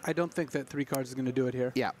I don't think that 3 cards is going to do it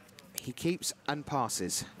here. Yeah, he keeps and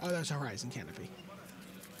passes. Oh, that's a Horizon Canopy.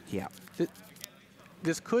 Yeah.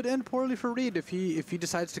 This could end poorly for Reid if he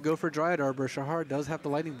decides to go for Dryad Arbor. Shahar does have the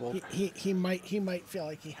Lightning Bolt. He might feel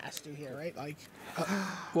like he has to here, right? Like,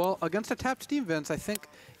 well, against a tapped Steam Vents, I think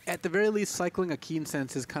at the very least cycling a Keen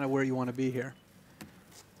Sense is kind of where you want to be here.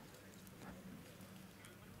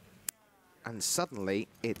 And suddenly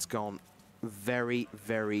it's gone very,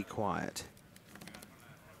 very quiet.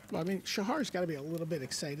 well, I mean, Shahar's got to be a little bit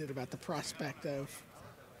excited about the prospect of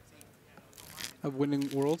winning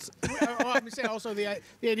Worlds. I'm saying also the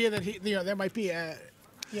idea that there might be a,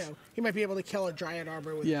 he might be able to kill a Dryad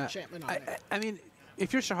Arbor with enchantment on it. I mean,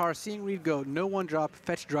 if you're Shahar, seeing Reid go no one drop,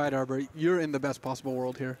 fetch Dryad Arbor, you're in the best possible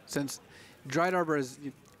world here, since Dryad Arbor is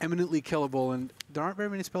eminently killable, and there aren't very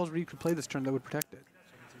many spells Reid could play this turn that would protect it.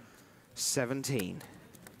 17.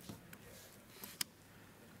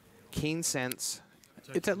 Keen Sense.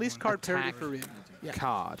 It's at least card parity for Reid. Yeah.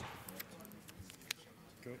 Card.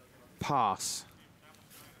 Pass.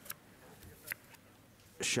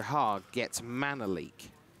 Shahar gets Mana Leak.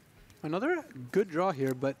 Another good draw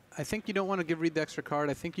here, but I think you don't want to give Reid the extra card.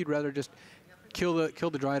 I think you'd rather just kill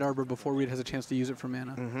the Dryad Arbor before Reid has a chance to use it for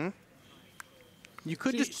mana. Mm-hmm. You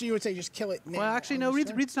could so you would say just kill it now? Well, actually, no.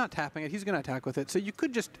 Reid's not tapping it. He's going to attack with it. So you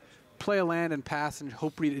could just play a land and pass and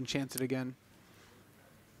hope Reid enchants it again.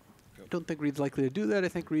 I don't think Reid's likely to do that. I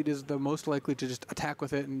think Reid is the most likely to just attack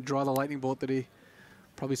with it and draw the lightning bolt that he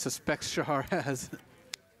probably suspects Shahar has.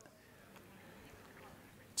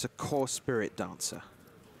 It's a Core Spirit Dancer.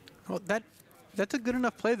 Well, that's a good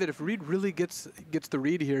enough play that if Reid really gets the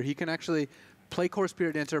read here, he can actually play Core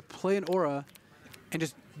Spirit Dancer, play an Aura, and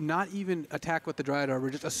just not even attack with the Dryad Arbor,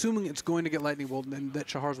 just assuming it's going to get Lightning Bolt and that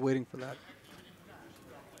Shahar's waiting for that.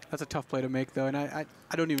 That's a tough play to make, though, and I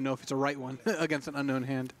don't even know if it's a right one against an unknown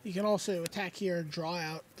hand. You can also attack here, draw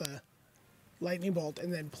out the Lightning Bolt,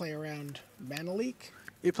 and then play around Mana Leak.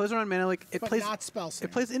 It plays around Mana Leak. But not Spell Snare.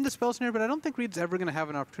 It plays into Spell Snare, but I don't think Reid's ever going to have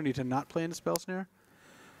an opportunity to not play into Spell Snare.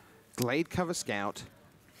 Glade Cover Scout.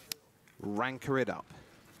 Rancor it up.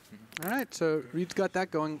 All right, so Reid's got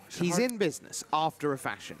that going. He's in business after a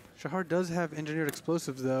fashion. Shahar does have Engineered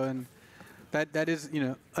Explosives, though, and that is,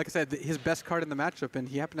 like I said, his best card in the matchup, and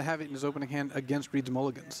he happened to have it in his opening hand against Reid's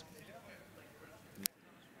mulligans.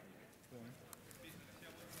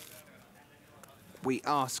 We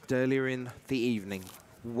asked earlier in the evening,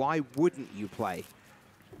 why wouldn't you play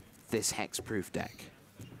this hexproof deck?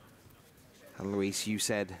 And Luis, you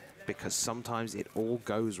said, because sometimes it all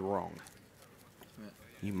goes wrong.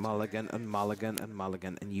 You mulligan and mulligan and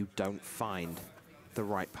mulligan, and you don't find the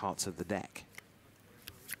right parts of the deck.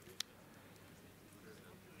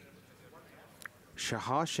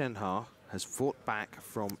 Shahar Shenhar has fought back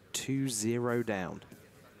from 2-0 down.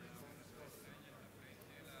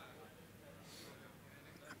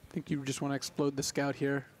 I think you just want to explode the Scout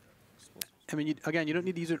here. I mean, again, you don't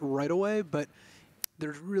need to use it right away, but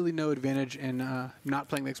there's really no advantage in not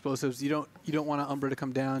playing the explosives. You don't want Umbra to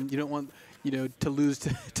come down. You don't want to lose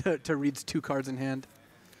to Reid's 2 cards in hand.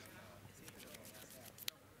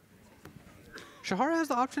 Shahar has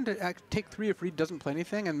the option to take 3 if Reid doesn't play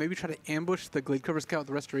anything, and maybe try to ambush the Glade Cover Scout with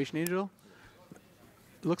the Restoration Angel.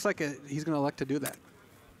 It looks like he's going to elect to do that.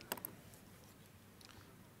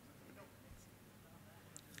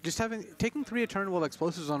 Just taking 3 a turn while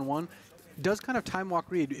explosives on 1 does kind of time walk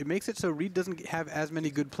Reid. It makes it so Reid doesn't have as many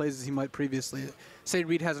good plays as he might previously. Say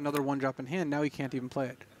Reid has another 1-drop in hand, now he can't even play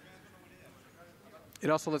it. It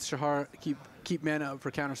also lets Shahar keep mana up for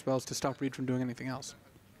counter spells to stop Reid from doing anything else.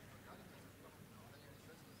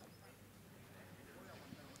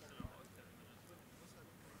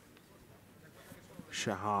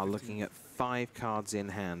 Shahar looking at 5 cards in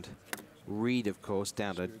hand. Reid, of course,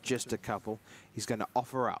 down to just a couple. He's going to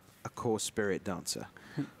offer up a Core Spirit Dancer.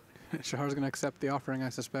 Shahar's going to accept the offering, I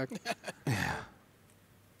suspect.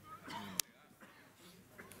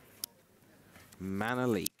 Mana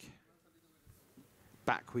Leak.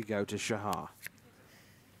 Back we go to Shahar.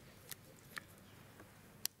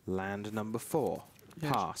 Land number 4.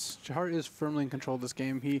 Yeah, Pass. Shahar is firmly in control of this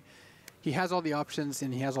game. He has all the options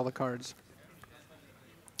and he has all the cards.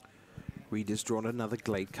 Reid has drawn another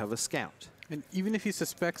Glade Cover Scout. And even if he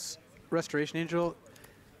suspects Restoration Angel,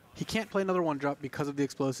 he can't play another one drop because of the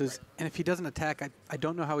explosives. And if he doesn't attack, I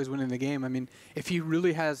don't know how he's winning the game. I mean, if he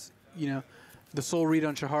really has, you know, the sole read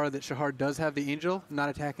on Shahar that Shahar does have the Angel, not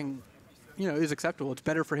attacking, you know, is acceptable. It's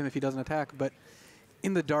better for him if he doesn't attack. But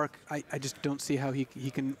in the dark, I just don't see how he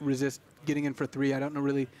can resist getting in for 3. I don't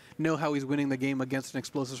really know how he's winning the game against an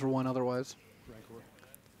explosives for 1 otherwise.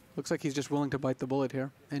 Looks like he's just willing to bite the bullet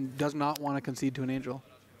here and does not want to concede to an Angel.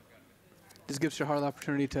 This gives Shahar the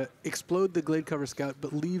opportunity to explode the Glade Cover Scout,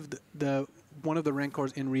 but leave the one of the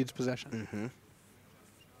Rancors in Reid's possession. Mm-hmm.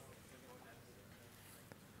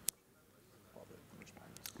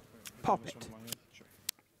 Pop it.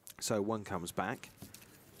 So 1 comes back.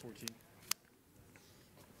 14.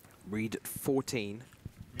 Reid at 14.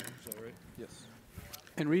 Is that right? Yes.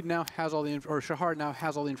 And Reid now has all the or Shahar now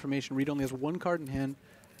has all the information. Reid only has 1 card in hand.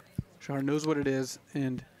 Shahar knows what it is,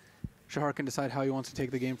 and Shahar can decide how he wants to take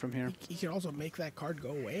the game from here. He can also make that card go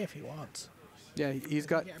away if he wants. Yeah, he's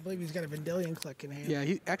got. I believe he's got a Vendilion Click in hand.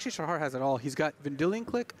 Yeah, actually Shahar has it all. He's got Vendilion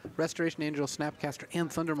Click, Restoration Angel, Snapcaster, and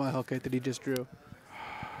Thundermaw Hellkite that he just drew.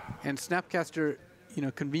 And Snapcaster, you know,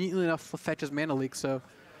 conveniently enough fetches Mana Leak, so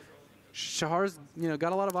Shahar's, you know,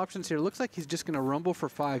 got a lot of options here. Looks like he's just going to rumble for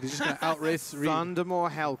 5. He's just going to outrace Reid. Thundermaw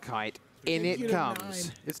Hellkite. In it comes.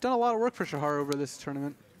 9. It's done a lot of work for Shahar over this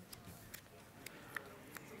tournament.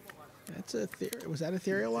 That's a was that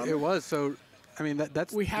Ethereal Armor? It was. So, I mean,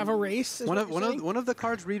 that's We have a race. one of the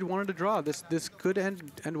cards Reid wanted to draw. This could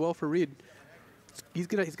end well for Reid. He's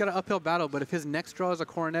got an uphill battle, but if his next draw is a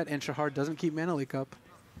Coronet and Shahar doesn't keep Mana Leak up,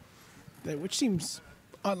 Which seems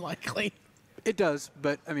unlikely. it does.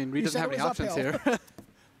 But I mean, Reid You doesn't said have it any was options uphill. here.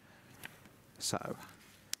 So,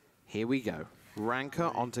 here we go.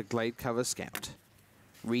 Rancor onto Glade Cover Scout.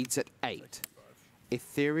 Reid's at 8.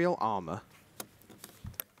 Ethereal Armor.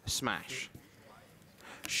 Smash.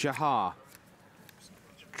 Shahar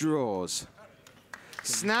draws.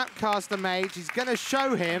 Snapcaster Mage, he's going to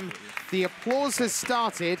show him. The applause has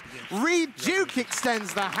started. Reid Duke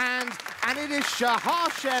extends the hand, and it is Shahar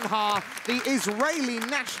Shenhar, the Israeli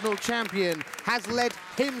national champion, has led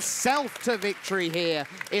himself to victory here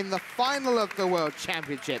in the final of the World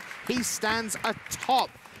Championship. He stands atop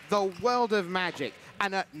the world of Magic,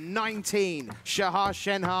 and at 19, Shahar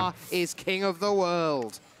Shenhar is king of the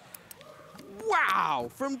world. Wow,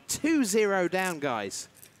 from 2-0 down, guys.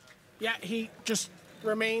 Yeah, he just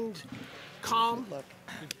remained calm.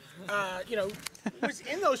 You know, was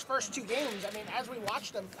in those first 2 games. I mean, as we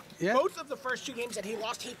watched them, both of the first 2 games that he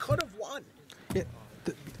lost, he could have won. Yeah,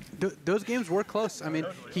 those games were close. I mean,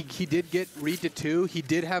 he did get Reid to 2. He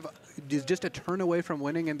did have just a turn away from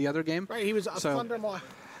winning in the other game. Right, he was a Thundermaw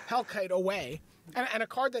Hellkite away. And a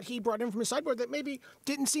card that he brought in from his sideboard that maybe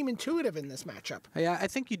didn't seem intuitive in this matchup. Yeah, I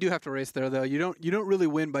think you do have to race there, though. You don't really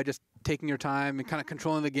win by just taking your time and kind of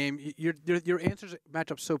controlling the game. Your answers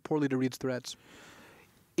match up so poorly to Reid's threats.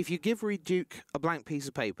 If you give Reid Duke a blank piece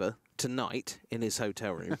of paper tonight in his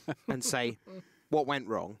hotel room and say, what went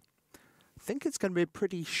wrong, I think it's going to be a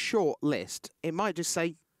pretty short list. It might just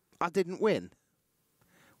say, I didn't win,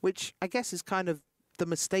 which I guess is kind of the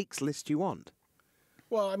mistakes list you want.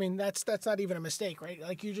 Well, I mean, that's not even a mistake, right?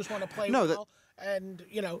 Like, you just want to play No, well, and,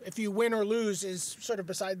 you know, if you win or lose is sort of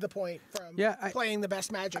beside the point from playing the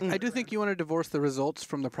best Magic. I do think you want to divorce the results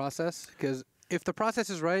from the process, because if the process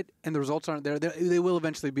is right and the results aren't there, they will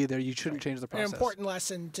eventually be there. You shouldn't change the process. An important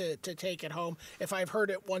lesson to take at home. If I've heard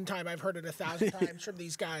it one time, I've heard it 1,000 times from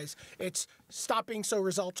these guys. It's stop being so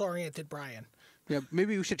results-oriented, Brian. Yeah,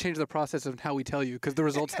 maybe we should change the process of how we tell you, because the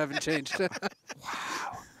results haven't changed.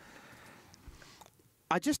 Wow.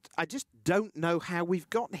 I just don't know how we've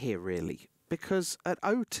got here, really, because at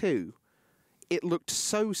 0-2, it looked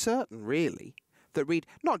so certain, really, that Reid,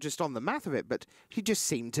 not just on the math of it, but he just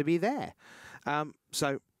seemed to be there.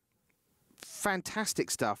 So,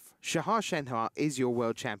 fantastic stuff. Shahar Shenhar is your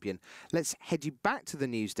world champion. Let's head you back to the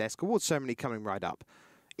news desk. Awards ceremony coming right up.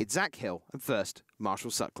 It's Zach Hill, and first,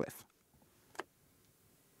 Marshall Sutcliffe.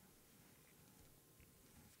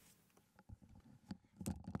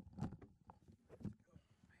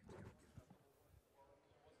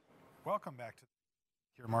 Welcome back to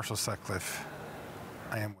here, Marshall Sutcliffe.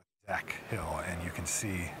 I am with Zach Hill, and you can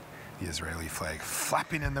see the Israeli flag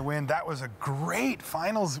flapping in the wind. That was a great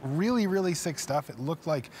finals, really, really sick stuff. It looked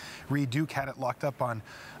like Reid Duke had it locked up on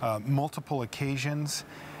multiple occasions,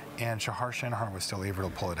 and Shahar Shenhar was still able to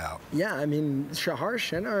pull it out. Yeah, I mean, Shahar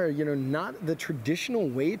Shenhar, you know, not the traditional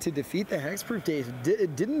way to defeat the Hexproof Days.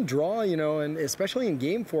 It didn't draw, you know, and especially in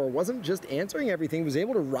Game 4, wasn't just answering everything, was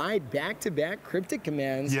able to ride back-to-back cryptic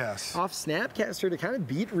commands off Snapcaster to kind of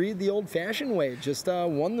beat Reid the old-fashioned way, just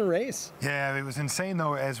won the race. Yeah, it was insane,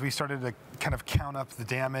 though, as we started to kind of count up the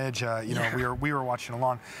damage. You know, we were watching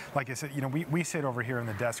along. Like I said, you know, we sit over here in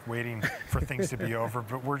the desk waiting for things to be over,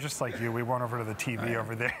 but we're just like you. We went over to the TV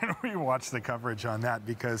over there and we watched the coverage on that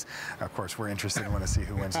because, of course, we're interested and want to see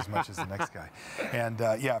who wins as much as the next guy. And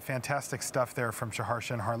yeah, fantastic stuff there from Shahar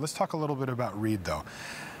Shenhar. Let's talk a little bit about Reid, though.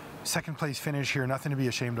 Second place finish here, nothing to be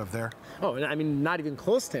ashamed of there. Oh, I mean, not even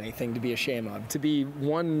close to anything to be ashamed of. To be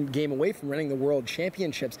one game away from winning the World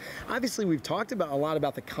Championships. Obviously, we've talked about a lot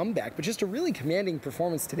about the comeback, but just a really commanding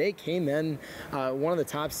performance today. Came in one of the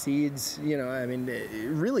top seeds. You know, I mean, it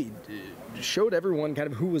really showed everyone kind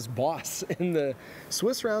of who was boss in the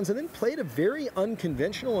Swiss rounds, and then played a very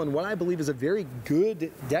unconventional and what I believe is a very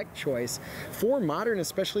good deck choice for Modern,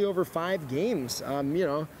 especially over 5 games. You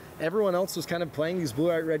know, everyone else was kind of playing these blue,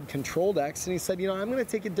 white, red control decks, and he said, you know, I'm going to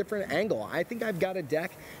take a different angle. I think I've got a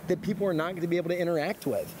deck that people are not going to be able to interact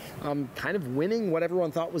with. Kind of winning what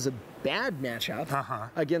everyone thought was a bad matchup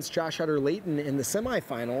against Josh Utter-Layton in the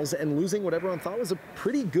semifinals, and losing what everyone thought was a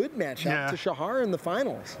pretty good matchup to Shahar in the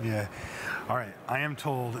finals. Yeah. All right. I am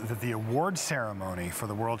told that the award ceremony for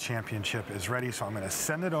the World Championship is ready, so I'm going to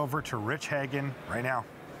send it over to Rich Hagen right now.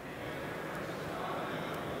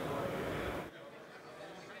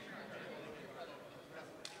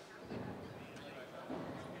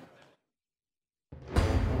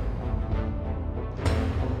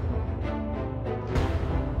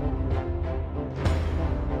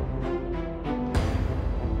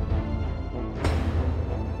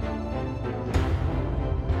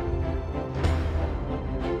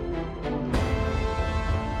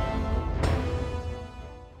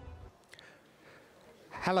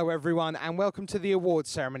 Hello everyone and welcome to the awards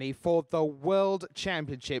ceremony for the World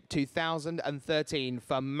Championship 2013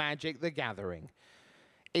 for Magic the Gathering.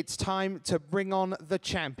 It's time to bring on the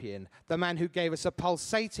champion, the man who gave us a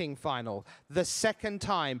pulsating final, the second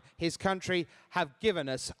time his country have given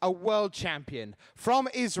us a world champion. From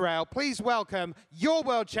Israel, please welcome your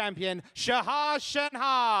world champion, Shahar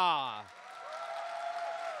Shenhar.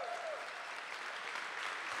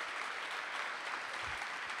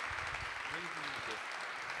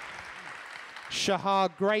 Shahar,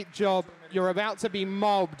 great job. You're about to be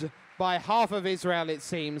mobbed by half of Israel, it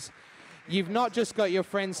seems. You've not just got your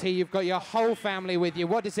friends here, you've got your whole family with you.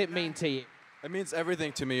 What does it mean to you? It means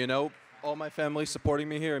everything to me, you know. All my family supporting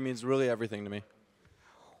me here, it means really everything to me.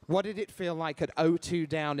 What did it feel like at 0-2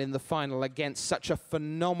 down in the final against such a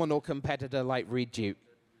phenomenal competitor like Reid Duke?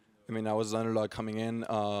 I mean, I was the underdog coming in,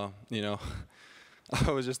 you know.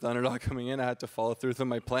 I was just the underdog coming in. I had to follow through with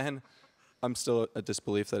my plan. I'm still at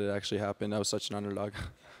disbelief that it actually happened. I was such an underdog.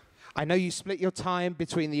 I know you split your time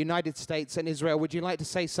between the United States and Israel. Would you like to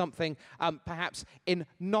say something, perhaps in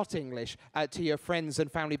not English, to your friends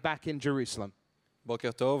and family back in Jerusalem?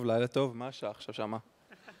 Boker tov, laila tov, ma shama.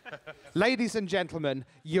 Ladies and gentlemen,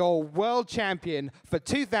 your world champion for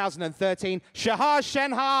 2013, Shahar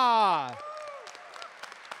Shenhar.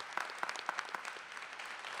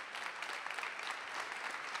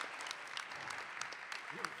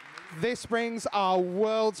 This brings our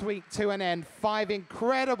Worlds Week to an end. 5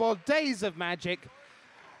 incredible days of magic.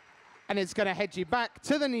 And it's going to head you back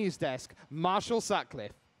to the news desk. Marshall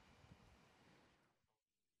Sutcliffe.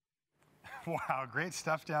 Wow, great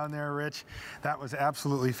stuff down there, Rich. That was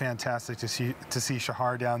absolutely fantastic to see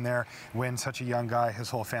Shahar down there win. Such a young guy, his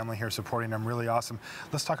whole family here supporting him, really awesome.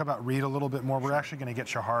 Let's talk about Reid a little bit more. We're actually going to get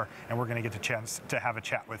Shahar, and we're going to get the chance to have a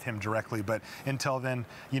chat with him directly. But until then,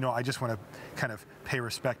 you know, I just want to kind of pay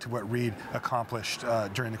respect to what Reid accomplished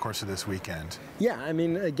during the course of this weekend. Yeah, I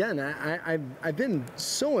mean, again, I've been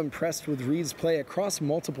so impressed with Reid's play across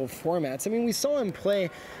multiple formats. I mean, we saw him play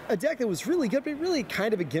a deck that was really good, but really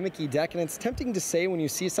kind of a gimmicky deck, and it's tempting to say when you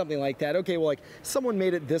see something like that, okay, well, like, someone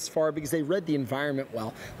made it this far because they read the environment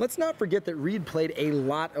well. Let's not forget that Reid played a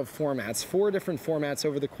lot of formats, 4 different formats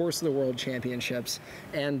over the course of the World Championships,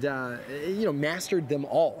 and, you know, mastered them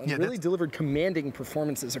all, and really delivered commanding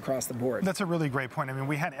performances across the board. That's a really great point. I mean,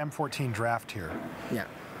 we had M14 draft here. Yeah.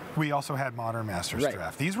 We also had Modern Masters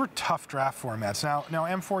draft. These were tough draft formats. Now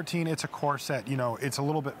M14, it's a core set. You know, it's a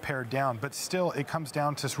little bit pared down, but still, it comes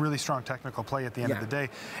down to really strong technical play at the end of the day.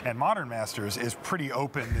 And Modern Masters is pretty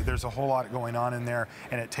open. There's a whole lot going on in there,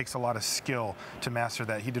 and it takes a lot of skill to master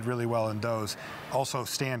that. He did really well in those. Also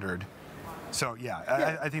Standard. So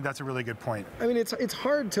yeah, I think that's a really good point. I mean, it's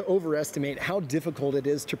hard to overestimate how difficult it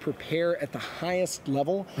is to prepare at the highest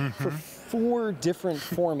level 4 different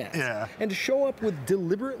formats. Yeah. And to show up with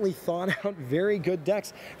deliberately thought out, very good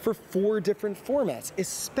decks for 4 different formats,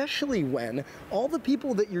 especially when all the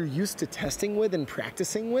people that you're used to testing with and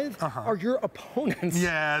practicing with are your opponents.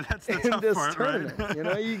 Yeah, that's the in tough this part, tournament. right? You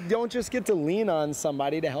know, you don't just get to lean on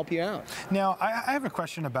somebody to help you out. Now, I have a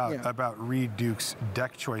question about Reid Duke's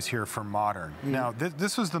deck choice here for Modern. Now,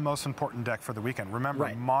 this was the most important deck for the weekend.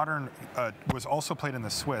 Remember, Modern was also played in the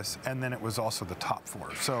Swiss, and then it was also the top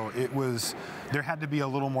 4. So there had to be a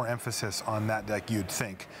little more emphasis on that deck, you'd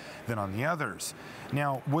think, than on the others.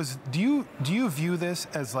 Now, do you view this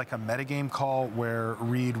as like a metagame call where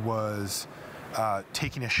Reid was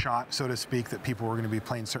taking a shot, so to speak, that people were going to be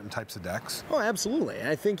playing certain types of decks? Oh, absolutely.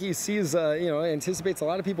 I think he sees, anticipates a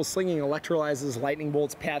lot of people slinging Electrolyzes, Lightning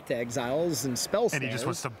Bolts, Path to Exiles, and Spell Snares. And he just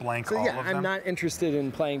wants to blank so, all yeah, of them? I'm not interested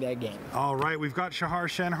in playing that game. All right, we've got Shahar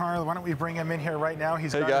Shenhar. His trophy in here right now.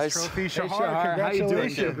 He's got guys. his trophy. Hey, Shahar, Shahar, how you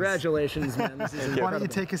doing? congratulations. Congratulations, man. This is incredible. Why don't you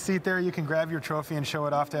take a seat there? You can grab your trophy and show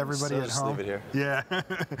it off to everybody at home. Just leave it here. Yeah,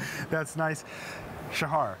 that's nice.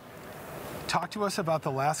 Shahar, talk to us about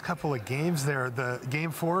the last couple of games there. The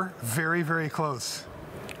game 4, very, very close.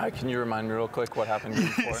 Can you remind me real quick what happened game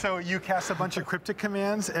 4? So you cast a bunch of cryptic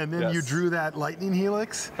commands, and then you drew that lightning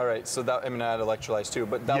helix. All right, so that, I mean, I had Electrolyze too,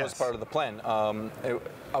 but that was part of the plan.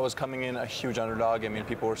 I was coming in a huge underdog. I mean,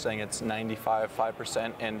 people were saying it's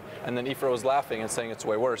 95.5%, and then Ifra was laughing and saying it's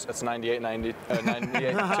way worse. It's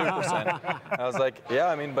 98.2%. I was like, yeah,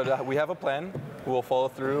 I mean, but we have a plan. We'll follow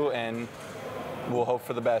through, and we'll hope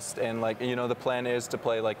for the best. And like, you know, the plan is to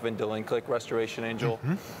play like Vendilion Click, Restoration Angel,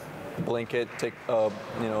 blink it, take,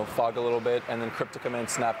 fog a little bit, and then Cryptic Command,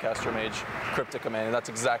 Snapcaster Mage, Cryptic Command. And that's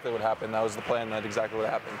exactly what happened. That was the plan. That's exactly what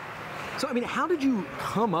happened. So, I mean, how did you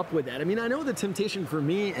come up with that? I mean, I know the temptation for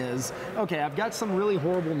me is, okay, I've got some really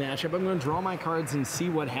horrible matchup. I'm going to draw my cards and see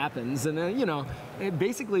what happens. And then,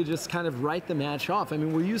 basically just kind of write the match off. I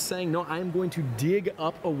mean, were you saying, no, I'm going to dig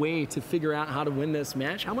up a way to figure out how to win this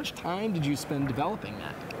match? How much time did you spend developing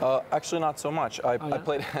that? Actually, not so much. I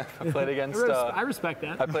played against... I respect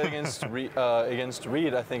that. I played against Reid.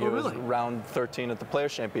 I think it was round 13 at the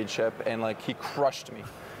Players' Championship, and like he crushed me.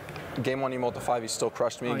 Game 1, he multi 5, he still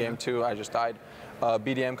crushed me. Game 2, I just died.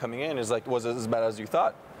 BDM coming in is like, was it as bad as you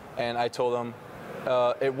thought? And I told him,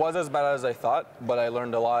 it was as bad as I thought, but I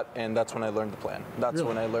learned a lot, and that's when I learned the plan. That's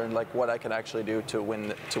when I learned like what I could actually do to win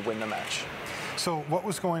the match. So what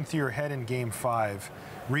was going through your head in Game 5?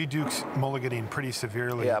 Reid Duke's mulliganing pretty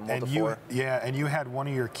severely. Yeah, and you had one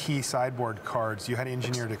of your key sideboard cards. You had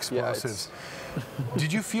engineered explosives.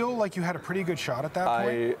 Did you feel like you had a pretty good shot at that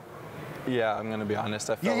point? Yeah, I'm going to be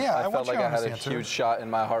honest. I felt like I had a huge shot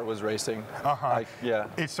and my heart was racing.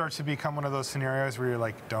 It starts to become one of those scenarios where you're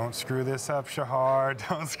like, don't screw this up, Shahar.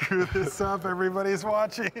 Don't screw this up. Everybody's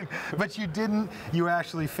watching. But you didn't. You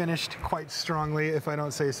actually finished quite strongly, if I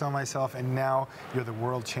don't say so myself. And now you're the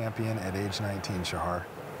world champion at age 19, Shahar.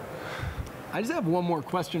 I just have one more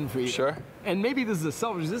question for you. Sure. And maybe this is a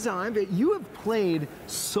selfish. You have played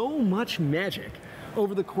so much Magic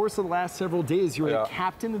over the course of the last several days. You were the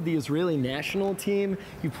captain of the Israeli national team.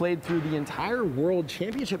 You played through the entire World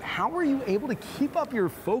Championship. How were you able to keep up your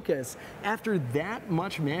focus after that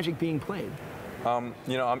much Magic being played?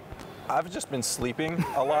 I've just been sleeping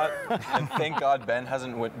a lot, and thank God Ben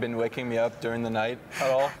hasn't been waking me up during the night at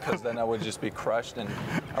all, because then I would just be crushed and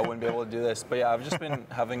I wouldn't be able to do this. But yeah, I've just been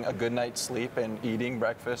having a good night's sleep and eating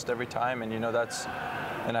breakfast every time, and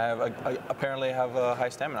and I apparently have a high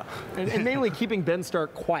stamina. And mainly keeping Ben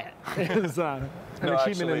Stark quiet is an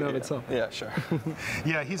achievement in and of itself. Yeah, sure.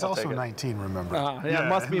 Yeah, he's also 19, remember. It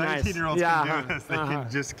must be nice. 19-year-olds can do this. They can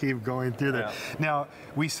just keep going through that. Now,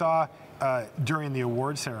 we saw during the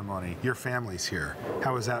award ceremony, your family's here.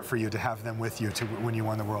 How was that for you to have them with you when you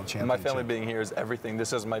won the World Championship? My family being here is everything.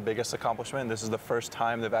 This is my biggest accomplishment. This is the first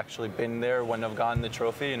time they've actually been there when I've gotten the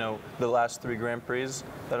trophy. The last 3 Grand Prix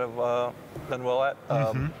that I've done well at,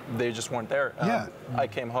 they just weren't there. I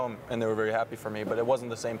came home and they were very happy for me, but it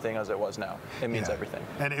wasn't the same thing as it was now. It means everything.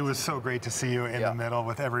 And it was so great to see you in the middle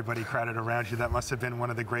with everybody crowded around you. That must have been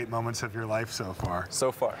one of the great moments of your life so far.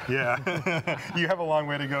 So far. Yeah. You have a long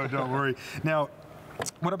way to go, don't worry. Now,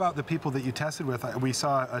 what about the people that you tested with? We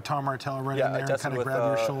saw Tom Martell run in there and kind of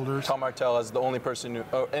grab your shoulders. Tom Martell is the only person who,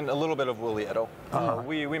 and a little bit of Willie Edo.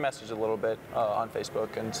 We messaged a little bit on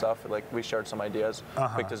Facebook and stuff. Like, we shared some ideas,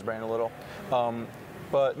 picked his brain a little.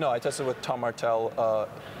 But no, I tested with Tom Martell,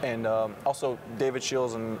 and also David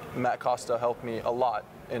Shields and Matt Costa helped me a lot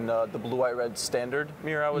in the blue-white-red standard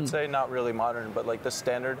mirror, I would say. Not really modern, but like the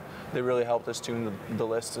standard. They really helped us tune the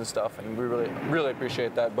lists and stuff, and we really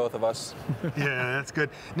appreciate that, both of us. Yeah, that's good.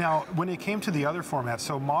 Now, when it came to the other formats,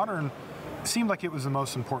 so modern seemed like it was the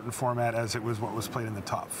most important format as it was what was played in the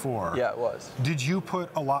top 4. Yeah, it was. Did you put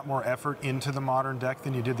a lot more effort into the modern deck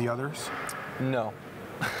than you did the others? No.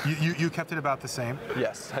 You kept it about the same?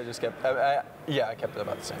 Yes, I just kept. Yeah, I kept it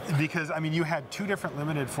about the same. Because I mean, you had 2 different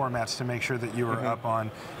limited formats to make sure that you were up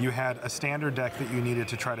on. You had a standard deck that you needed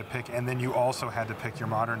to try to pick, and then you also had to pick your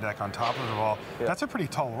modern deck on top of it all. Yeah. That's a pretty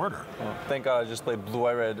tall order. Well, thank God I just played blue,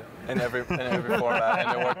 white, red in every format,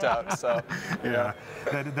 and it worked out. So yeah,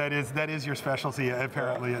 that is your specialty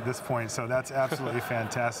apparently at this point. So that's absolutely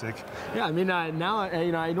fantastic. Yeah, I mean now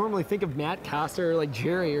I normally think of Matt Coster or like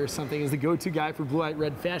Jerry or something as the go-to guy for blue, white,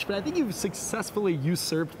 red Fash, but I think you've successfully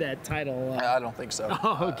usurped that title. I don't think so.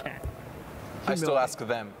 Oh, okay. I still ask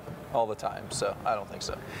them all the time, so I don't think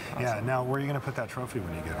so. Yeah. Now, where are you going to put that trophy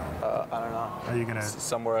when you get home? I don't know. Are you going to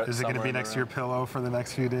somewhere? Is it going to be next to your pillow for the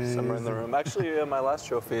next few days? Somewhere in the room. Actually, my last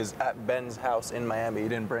trophy is at Ben's house in Miami. He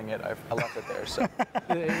didn't bring it. I left it there. So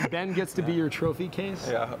Ben gets to be your trophy case.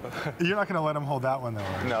 Yeah. You're not going to let him hold that one though.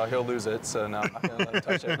 Right? No, he'll lose it. So no, I'm not going to let him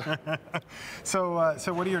touch it.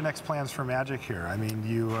 So what are your next plans for Magic here? I mean,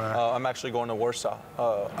 you. I'm actually going to Warsaw.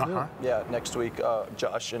 Yeah, next week.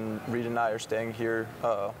 Josh and Reid and I are staying here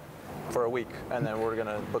for a week, and then we're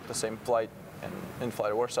gonna book the same flight and fly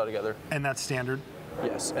to Warsaw together. And that's standard?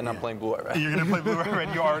 Yes, and I'm playing blue, white, red. You're gonna play blue, white,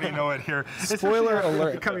 red. You already know it here. Spoiler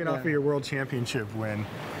alert. Coming off of your World Championship win,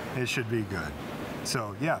 it should be good.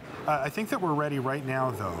 So yeah, I think that we're ready right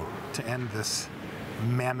now, though, to end this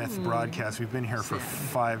mammoth broadcast. We've been here for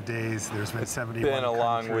 5 days. There's been 71 It's been a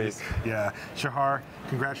long week. Yeah. Shahar,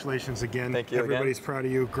 congratulations again. Thank you. Everybody's proud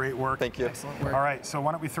of you. Great work. Thank you. Excellent work. All right, so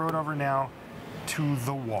why don't we throw it over now to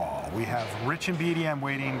the wall. We have Rich and BDM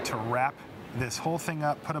waiting to wrap this whole thing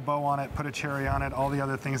up, put a bow on it, put a cherry on it, all the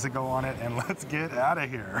other things that go on it, and let's get out of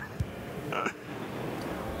here. Should I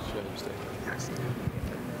just take it? Yes.